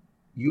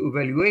you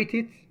evaluate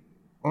it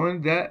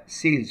on the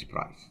sales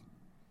price,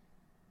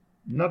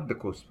 not the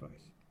cost price.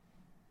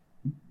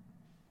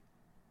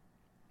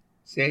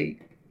 Say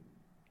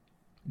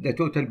the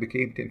total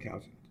became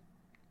 10,000.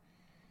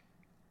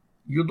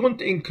 You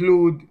don't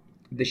include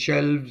the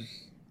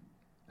shelves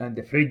and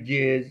the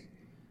fridges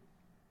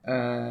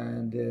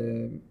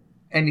and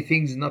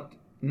anything's not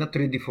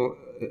ready for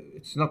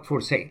it's not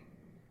for sale.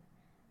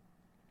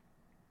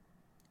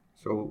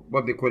 So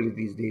what they call it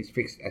these days,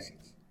 fixed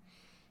assets.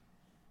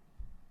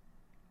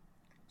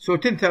 So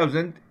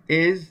 10,000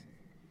 is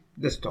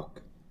the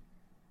stock.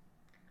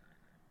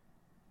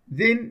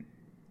 Then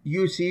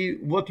you see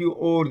what you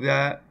owe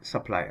the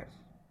suppliers,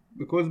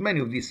 because many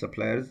of these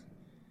suppliers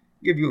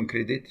give you in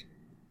credit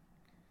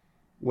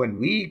 1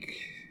 week,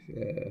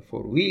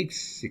 4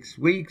 weeks, 6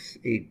 weeks,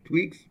 8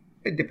 weeks,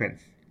 it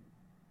depends.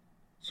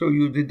 So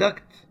you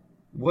deduct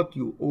what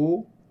you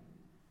owe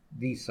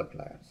these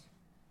suppliers.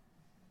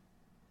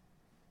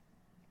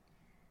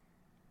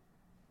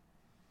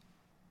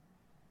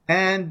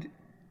 And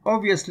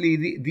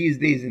obviously these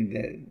days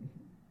in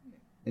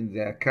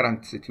the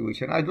current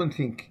situation, I don't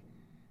think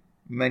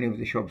many of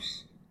the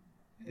shops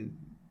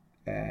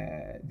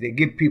they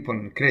give people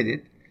in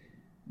credit,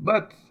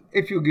 but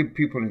if you give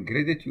people in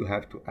credit, you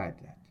have to add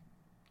that.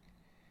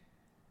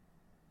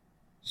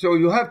 So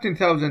you have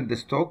 10,000 the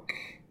stock,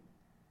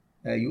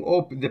 you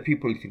owe the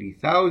people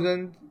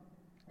 3,000,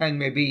 and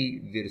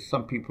maybe there is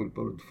some people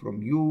borrowed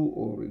from you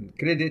or in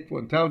credit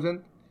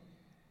 1,000.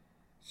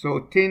 So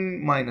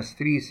 10 minus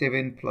 3,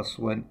 7 plus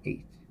 1,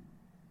 8.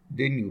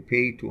 Then you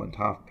pay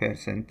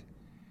 2.5%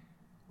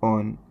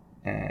 on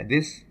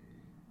this,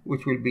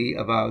 which will be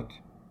about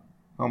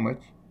how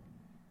much?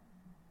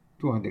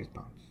 £200.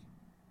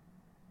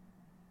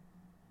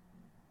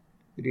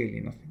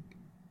 Really nothing.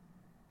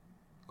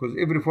 Because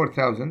every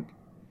 4,000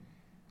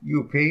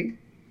 you pay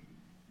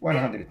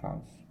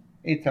 £100.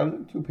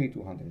 8,000 you pay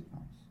 £200.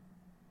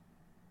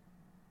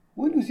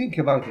 When you think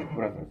about it,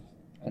 brothers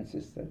and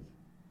sisters,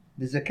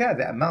 the zakah,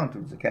 the amount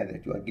of zakah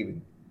that you are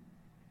giving,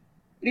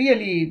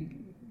 really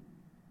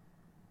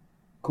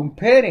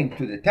comparing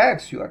to the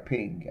tax you are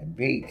paying and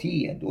VAT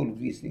and all of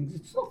these things,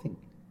 it's nothing.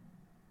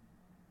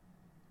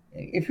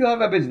 If you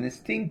have a business,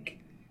 think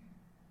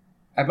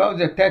about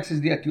the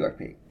taxes that you are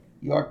paying.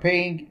 You are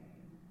paying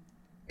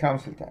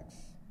council tax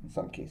in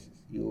some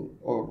cases.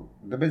 or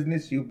the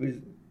business, you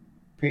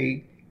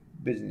pay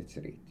business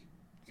rate,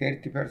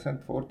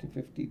 30%, 40,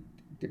 50,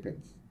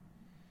 depends.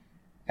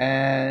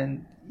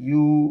 And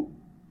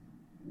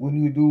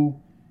when you do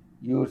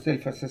your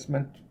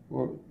self-assessment,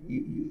 or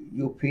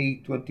you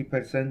pay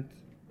 20%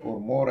 or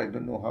more, I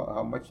don't know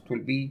how much it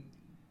will be,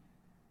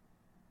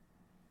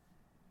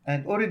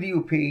 and already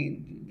you pay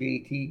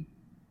VAT.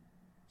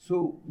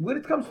 So when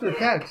it comes to the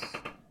tax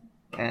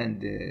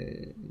and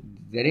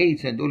the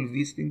rates and all of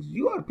these things,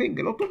 you are paying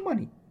a lot of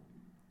money.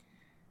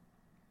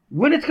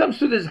 When it comes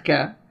to the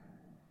zakah,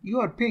 you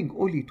are paying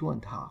only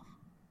 2.5.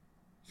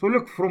 So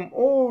look, from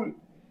all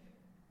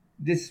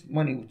this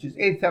money, which is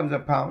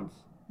 £8,000,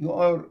 you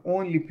are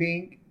only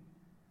paying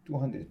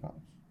 £200.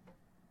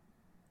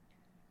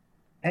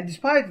 And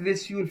despite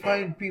this, you will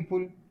find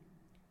people,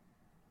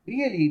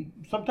 really,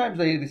 sometimes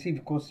I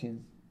receive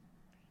questions.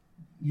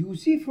 You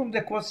see from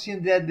the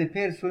question that the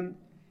person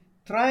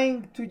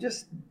trying to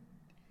just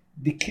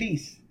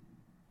decrease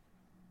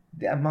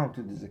the amount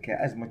of the zakah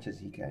as much as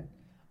he can.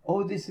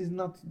 Oh, this is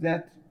not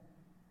that.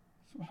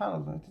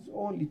 Subhanallah, it is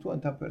only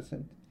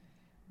 2.5%.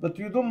 But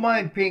you don't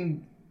mind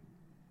paying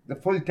the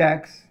full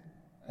tax,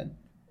 and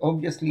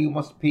obviously you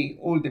must pay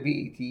all the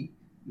VAT.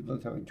 You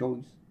don't have a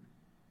choice.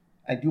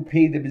 And you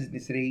pay the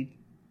business rate.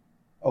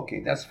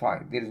 Okay, that's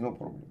fine. There is no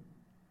problem.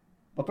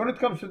 But when it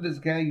comes to the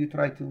zakah, you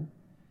try to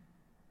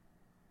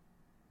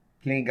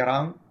playing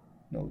around.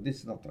 No, this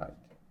is not right.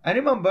 And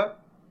remember,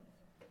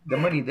 the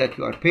money that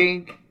you are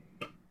paying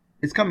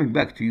is coming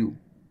back to you.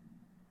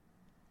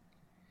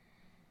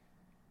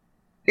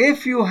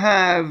 If you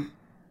have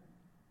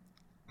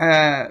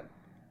a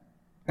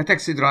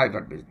taxi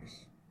driver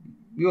business,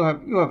 you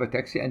have a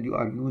taxi and you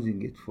are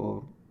using it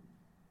for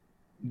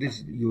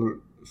this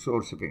your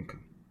source of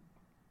income.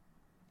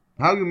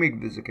 How you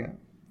make the zakah?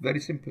 Very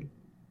simple.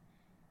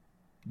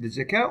 The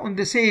zakah on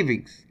the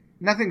savings,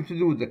 nothing to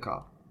do with the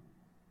car.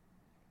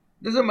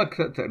 Doesn't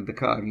matter the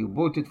car, you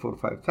bought it for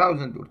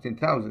 5,000 or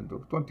 10,000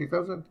 or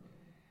 20,000.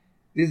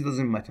 This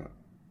doesn't matter.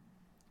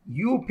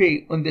 You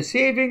pay on the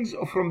savings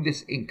or from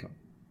this income.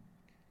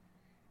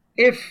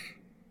 If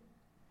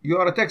you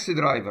are a taxi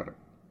driver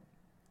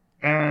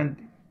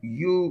and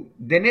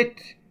the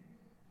net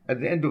at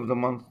the end of the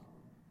month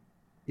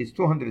is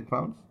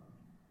 £200,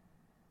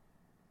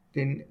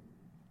 then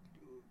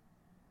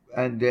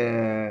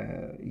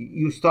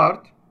you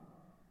start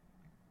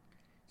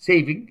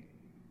saving,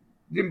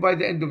 then by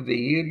the end of the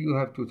year you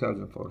have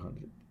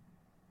 2,400.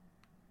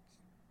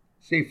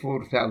 Say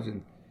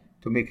 4,000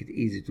 to make it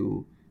easy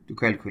to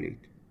calculate.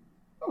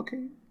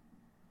 Okay,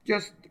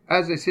 just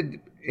as I said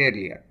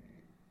earlier,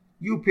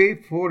 you pay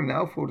for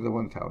the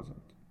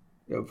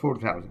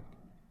 4,000,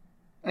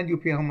 and you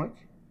pay how much?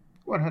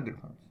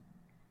 £100.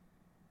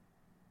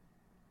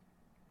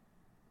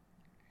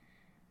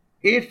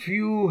 If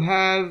you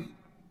have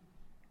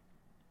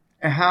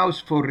a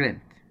house for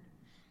rent,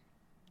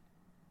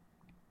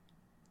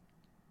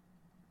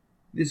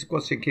 this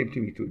question came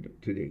to me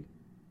today.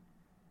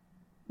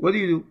 What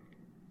do?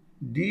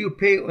 Do you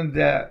pay on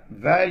the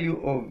value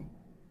of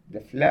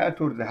the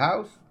flat or the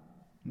house?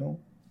 No,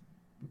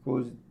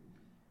 because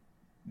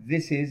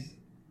this is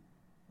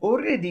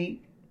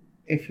already,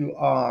 if you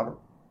are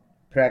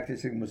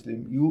practicing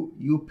Muslim,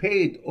 you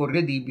paid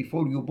already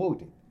before you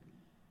bought it,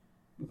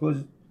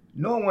 because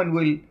no one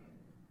will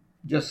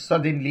just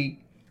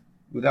suddenly,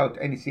 without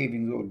any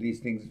savings or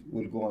these things,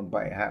 will go and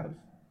buy a house.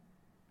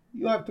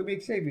 You have to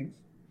make savings.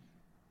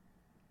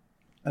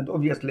 And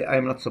obviously I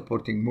am not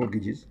supporting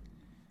mortgages,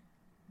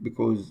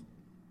 because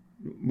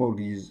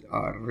mortgages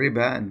are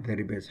riba and the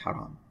riba is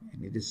haram.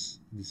 And this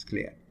is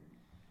clear.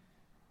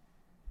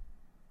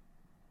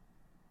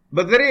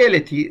 But the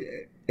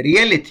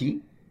reality,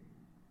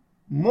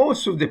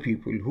 most of the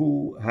people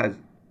who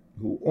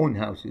own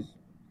houses,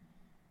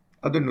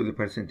 I don't know the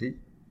percentage,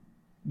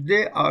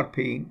 they are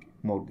paying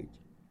mortgage.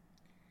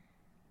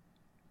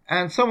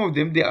 And some of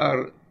them, they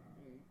are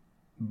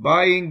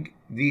buying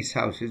these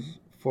houses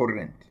for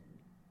rent.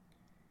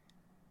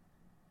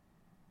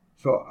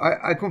 So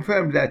I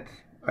confirm that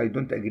I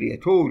don't agree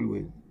at all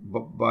with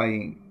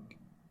buying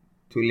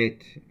to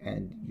let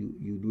and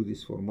you do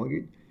this for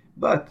mortgage.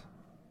 But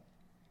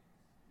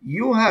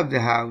you have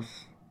the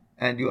house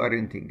and you are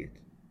renting it.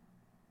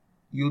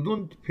 You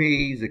don't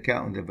pay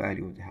zakah on the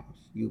value of the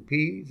house. You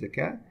pay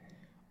zakah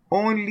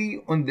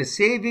only on the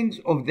savings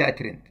of that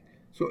rent.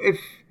 So if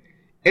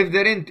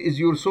the rent is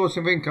your source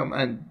of income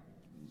and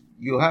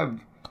you have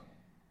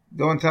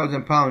the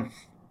 £1,000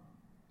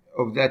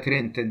 of that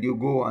rent, and you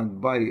go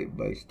and buy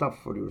stuff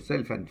for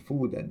yourself and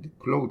food and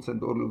clothes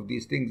and all of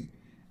these things,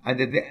 and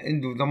at the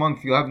end of the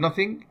month you have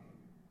nothing,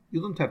 you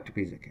don't have to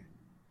pay zakah.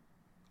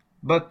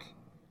 But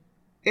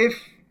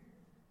if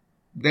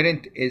the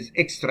rent is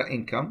extra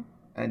income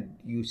and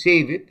you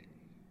save it,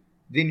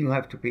 then you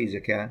have to pay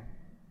zakah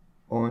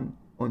on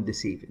the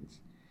savings.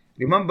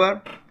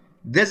 Remember,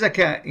 the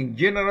zakah in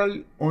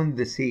general on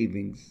the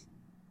savings,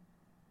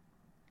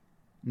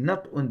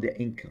 not on the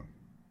income.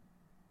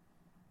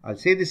 I'll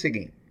say this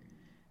again.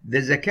 The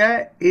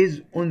zakah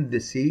is on the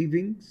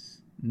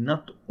savings,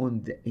 not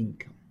on the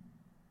income.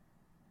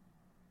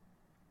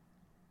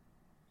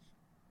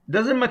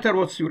 Doesn't matter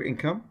what's your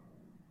income,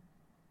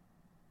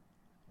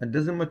 and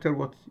doesn't matter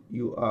what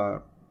you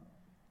are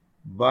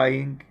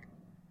buying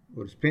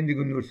or spending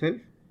on yourself.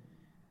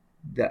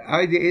 The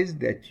idea is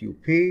that you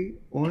pay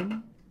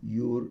on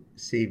your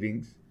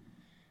savings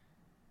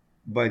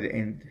by the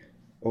end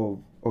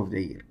of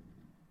the year.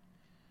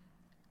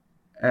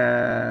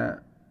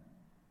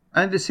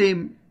 And the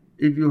same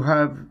if you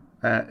have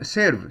a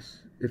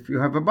service, if you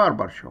have a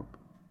barber shop.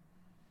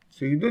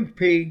 So you don't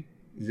pay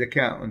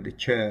zakah on the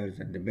chairs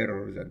and the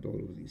mirrors and all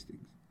of these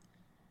things.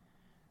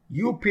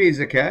 You pay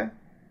zakah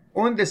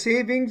on the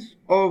savings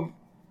of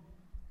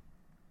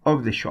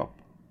the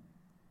shop.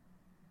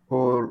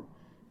 Or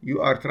you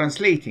are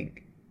translating.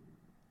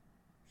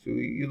 So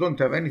you don't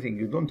have anything,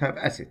 you don't have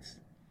assets.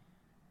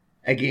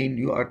 Again,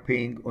 you are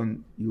paying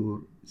on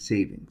your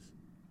savings.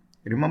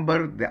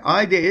 Remember, the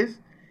idea is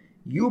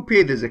you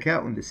pay the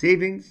zakah on the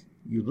savings,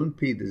 you don't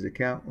pay the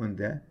zakah on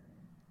the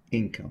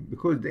income,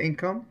 because the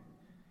income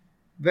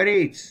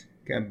varies,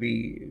 can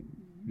be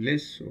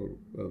less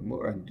or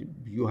more, and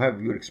you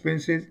have your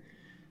expenses.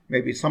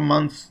 Maybe some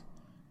months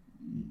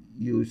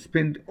you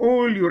spend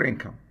all your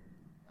income,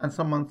 and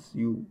some months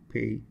you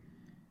pay,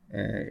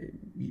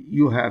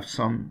 you have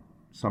some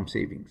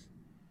savings.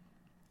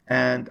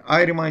 And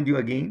I remind you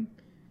again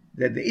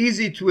that the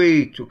easiest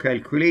way to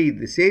calculate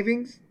the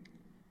savings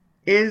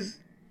is,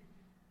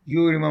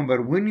 you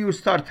remember, when you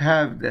start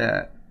have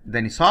the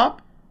nisab,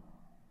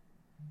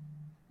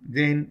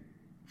 then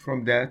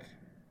from that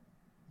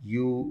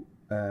you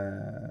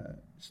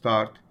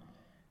start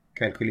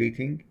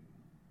calculating,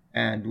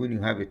 and when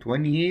you have it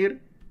 1 year,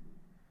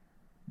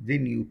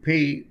 then you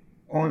pay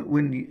on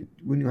when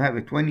you have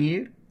it 1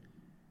 year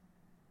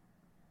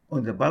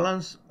on the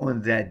balance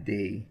on that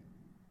day.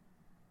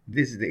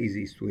 This is the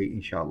easiest way,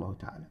 inshallah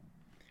ta'ala.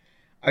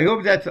 I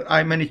hope that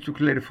I managed to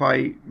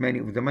clarify many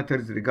of the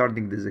matters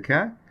regarding the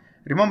zakah.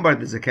 Remember,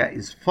 the zakah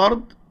is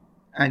fard,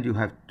 and you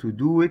have to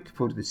do it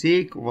for the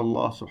sake of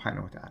Allah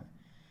subhanahu wa ta'ala.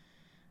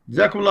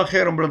 Jazakumullah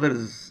khairan,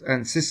 brothers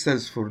and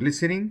sisters, for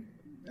listening.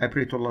 I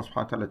pray to Allah subhanahu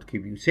wa ta'ala to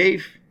keep you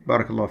safe.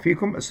 Barakallahu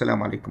feekum.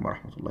 Assalamu alaikum wa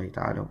rahmatullahi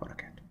ta'ala wa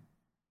barakatuh.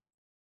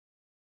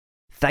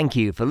 Thank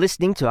you for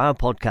listening to our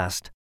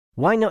podcast.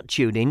 Why not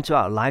tune in to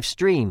our live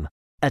stream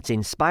at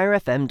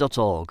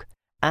inspirefm.org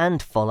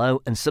and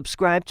follow and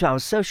subscribe to our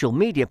social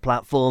media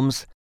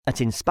platforms at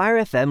Inspire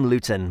FM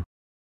Luton.